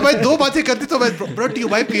 अच्छा भाई, 2 बातें करती तो मैं brought to you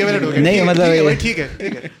bye PMLN हो गया। नहीं मतलब ठीक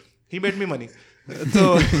है, ही मेड मी मनी।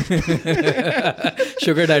 तो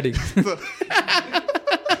sugar daddy.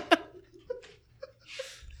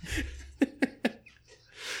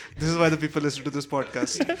 This is why the people listen to this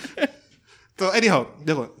podcast. So anyhow,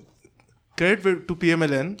 देखो, credit to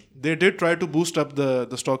PMLN, they did try to boost up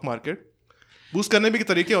the stock market. Boost करने भी के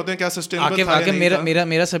तरीके होते हैं, क्या सस्टेनेबल था। आके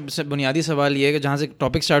मेरा सबसे बुनियादी सवाल ये है कि जहाँ से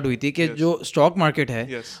टॉपिक स्टार्ट हुई थी कि जो स्टॉक मार्केट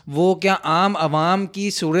है वो क्या आम आवाम की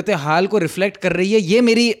सूरत हाल को रिफ्लेक्ट कर रही है, ये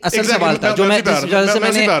मेरी असल सवाल था जो मैं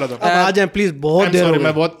मैंने। आ जाए प्लीज, बहुत देर हो गई।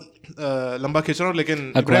 मैं बहुत लंबा खींच रहा हूँ,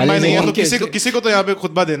 लेकिन नहीं है तो किसी को तो यहाँ पे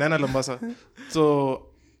खुतबा देना है ना लंबा सा। तो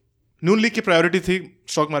नून लीग की प्रायोरिटी थी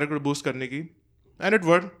स्टॉक मार्केट को बूस्ट करने की, and it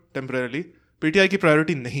work temporarily. PTI की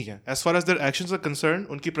प्रायोरिटी नहीं है, as far as their actions are concern,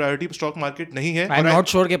 उनकी प्रायोरिटी स्टॉक मार्केट नहीं है। आई एम नॉट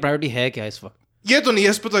श्योर कि प्रायोरिटी है क्या इस वक्त, ये तो नहीं है,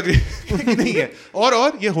 इस पर तो अग्री नहीं है।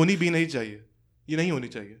 और ये होनी भी नहीं चाहिए, ये नहीं होनी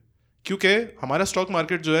चाहिए, क्योंकि हमारा स्टॉक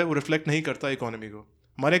मार्केट जो है वो रिफ्लेक्ट नहीं करता इकोनॉमी को।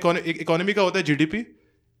 हमारे इकोनॉमी का होता है जीडीपी,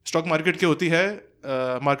 स्टॉक मार्केट की होती है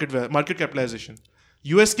मार्केट कैपिटलाइजेशन।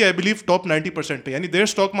 यूएस की आई बिलीव टॉप 90% पे, यानी their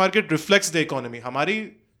stock market reflects the economy. हमारी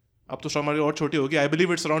अब तो स्टॉक मार्केट और छोटी होगी, आई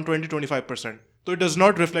बिलीव इट्स अराउंड 20-25%, तो it does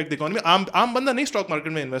not reflect the economy. आम बंदा नहीं स्टॉक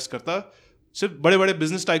मार्केट में इन्वेस्ट करता, सिर्फ बड़े बड़े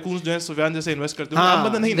बिजनेस टाइकून्स जो हैं सुफियान जैसे इन्वेस्ट करते हैं, आम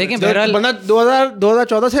बंदा नहीं देखें invest करता। बहरहाल बंदा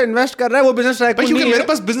 2014 से इन्वेस्ट कर रहा है, वो बिजनेस भाई टाइकून क्योंकि नहीं मेरे है।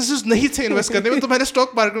 पास बिजनेसेस नहीं थे इन्वेस्ट करने में, तो मैंने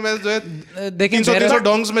स्टॉक मार्केट में जो है देखें 300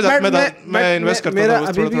 डोंग्स में मैं इन्वेस्ट करता मेरा था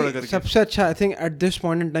अभी थोड़ा थोड़ा भी करके। सबसे अच्छा I think at this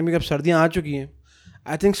point in time, अब सर्दियाँ आ चुकी हैं,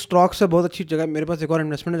 आई थिंक स्टॉक से बहुत अच्छी जगह मेरे पास एक और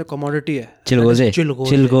इन्वेस्टमेंट है जो कमोडिटी है, चिलगोजे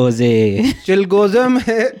चिलगोजे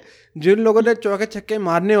में जिन लोगों ने चौके छक्के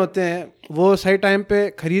मारने होते हैं वो सही टाइम पे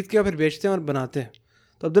खरीद के और फिर बेचते हैं और बनाते हैं।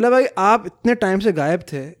 तो अब्दुल्ला भाई आप इतने टाइम से गायब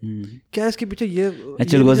थे, क्या इसके पीछे ये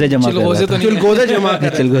चिलगोजे जमा कर रहा था। चिलगोजे जमा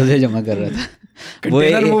कर चिलगोजे जमा कर रहा था वो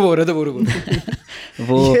कंटेनर मूव हो रहे थे पूरे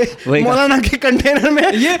वो एक मौलाना के कंटेनर में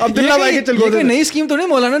अब्दुल्ला भाई के चिलगोजे। ये नई स्कीम तो नहीं,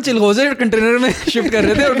 मौलाना चिलगोजे कंटेनर में शिफ्ट कर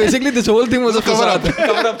रहे थे और basically this whole thing was a cover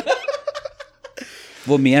up.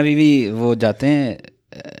 वो मियाँ बीवी वो जाते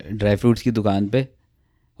हैं ड्राई फ्रूट्स की दुकान पे,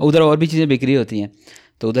 उधर और भी चीज़ें बिक्री होती हैं,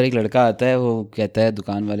 तो उधर एक लड़का आता है, वो कहता है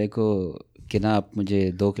दुकान वाले को कि ना आप मुझे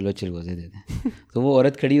 2 किलो चिलगोजे दे दें। तो वो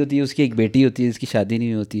औरत खड़ी होती है, उसकी एक बेटी होती है, इसकी शादी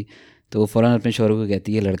नहीं होती, तो वो फ़ौरन अपने शौहर को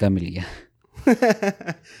कहती है लड़का मिल गया।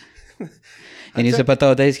 यानी उसे पता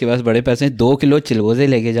होता है इसके पास बड़े पैसे हैं, 2 किलो चिलगोजे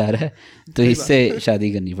लेके जा रहा है, तो इससे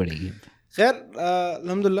शादी करनी पड़ेगी। खैर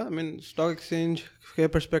अल्हम्दुलिल्लाह, आई मीन स्टॉक एक्सचेंज के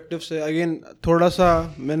पर्सपेक्टिव से अगेन थोड़ा सा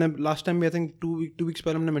मैंने लास्ट टाइम भी आई थिंक 2 वीक्स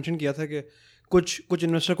पहले हमने मेंशन किया था कि कुछ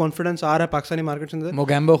इन्वेस्टर कॉन्फिडेंस आ रहा है पाकिस्तानी मार्केट से।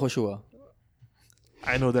 मोगैम्बो खुश हुआ।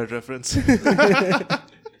 I know that reference.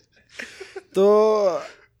 तो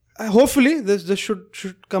hopefully this should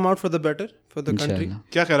come out for the better for the country.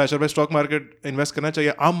 क्या कह रहा है सर भाई, स्टॉक मार्केट इन्वेस्ट करना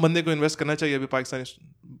चाहिए, आम बंदे को इन्वेस्ट करना चाहिए अभी पाकिस्तानी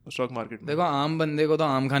स्टॉक मार्केट में? देखो आम बंदे को तो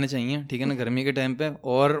आम खाने चाहिए, ठीक है ना, गर्मी के टाइम पे,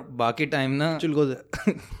 और बाकी टाइम ना चिलगोजे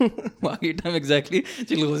बाकी टाइम एग्जैक्टली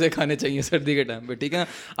चिलगोजे खाने चाहिए सर्दी के टाइम पे, ठीक है ना।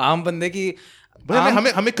 आम बंदे की भाई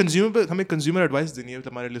हमें कंज्यूमर एडवाइस देनी है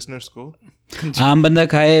हमारे लिसनर्स को। आम बंदा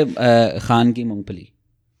खाए खान की मूंगफली।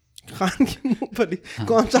 खान की मूंगफली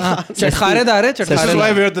कौन सा खान? चटखारेदार है, This is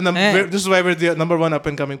why we're the number one up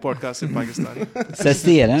and coming podcast in Pakistan.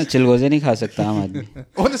 सस्ती है ना, चिलगोजे नहीं खा सकता आम आदमी।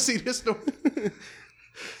 On a serious note,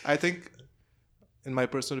 I think, in my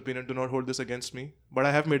personal opinion, do not hold this against me, but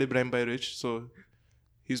I have made Ibrahim Bhai rich, so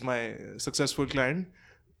he's my successful client.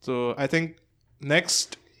 So I think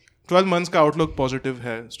next 12 months का outlook positive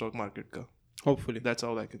है stock market का. Hopefully That's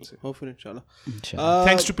all I can say. hopefully inshallah.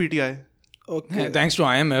 Thanks to PTI. Okay, thanks to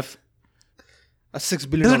IMF। a $6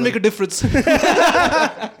 billion Doesn't make a difference.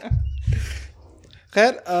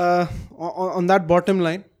 Khair, on that bottom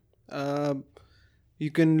line,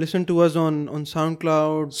 you can listen to us on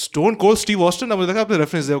SoundCloud. Stone Cold Steve Austin, अब देखा आपने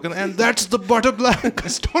reference दिया होगा, and that's the bottom line.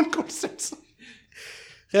 Stone Cold said so.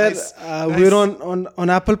 Khair, Nice. we're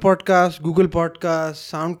on Apple Podcasts, Google Podcasts,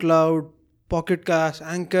 SoundCloud, Pocket Cast,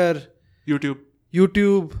 Anchor,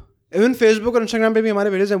 YouTube, even Facebook और Instagram पे भी हमारे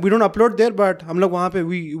videos हैं. We don't upload there, but हम लोग वहाँ पे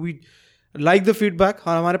we like the feedback.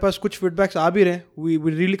 और हमारे पास कुछ feedbacks आ भी रहे हैं. We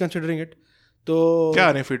really considering it. तो क्या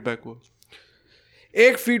आ रहे हैं feedback वो?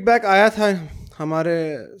 एक फीडबैक आया था हमारे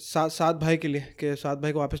सात भाई के लिए कि सात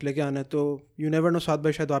भाई को वापस लेके आना है, तो यू नेवर नो सात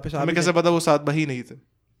भाई शायद वापस आ हमें कैसे पता वो 7 भाई नहीं थे?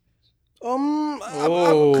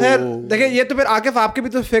 अब खैर देखिए, ये तो फिर आकिफ आपके भी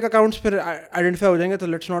तो फेक अकाउंट्स फिर आइडेंटिफाई हो जाएंगे, तो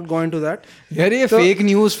let's not go into that. यार ये fake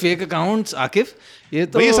news, fake accounts Akif, ये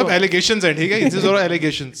तो ये सब एलिगेशंस हैं, ठीक है, इट्स ऑल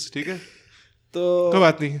एलिगेशंस, ठीक है, तो कोई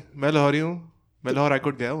बात नहीं, मैं लाहौरी हूँ, मैं लाहौर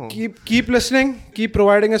हाईकोर्ट गया हूँ। Keep listening, keep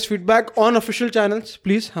providing us feedback on official channels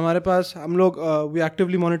please. हमारे पास हम लोग we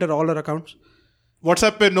actively monitor all our accounts.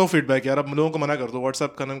 WhatsApp पे नो फीडबैक यार, अब लोगों को मना कर दो,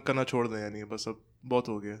 व्हाट्सएप करना छोड़ दें, यानी बस अब बहुत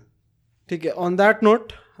हो गया। ठीक है, on that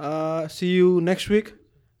note see you next week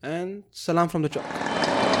and सलाम फ्रॉम द चौक।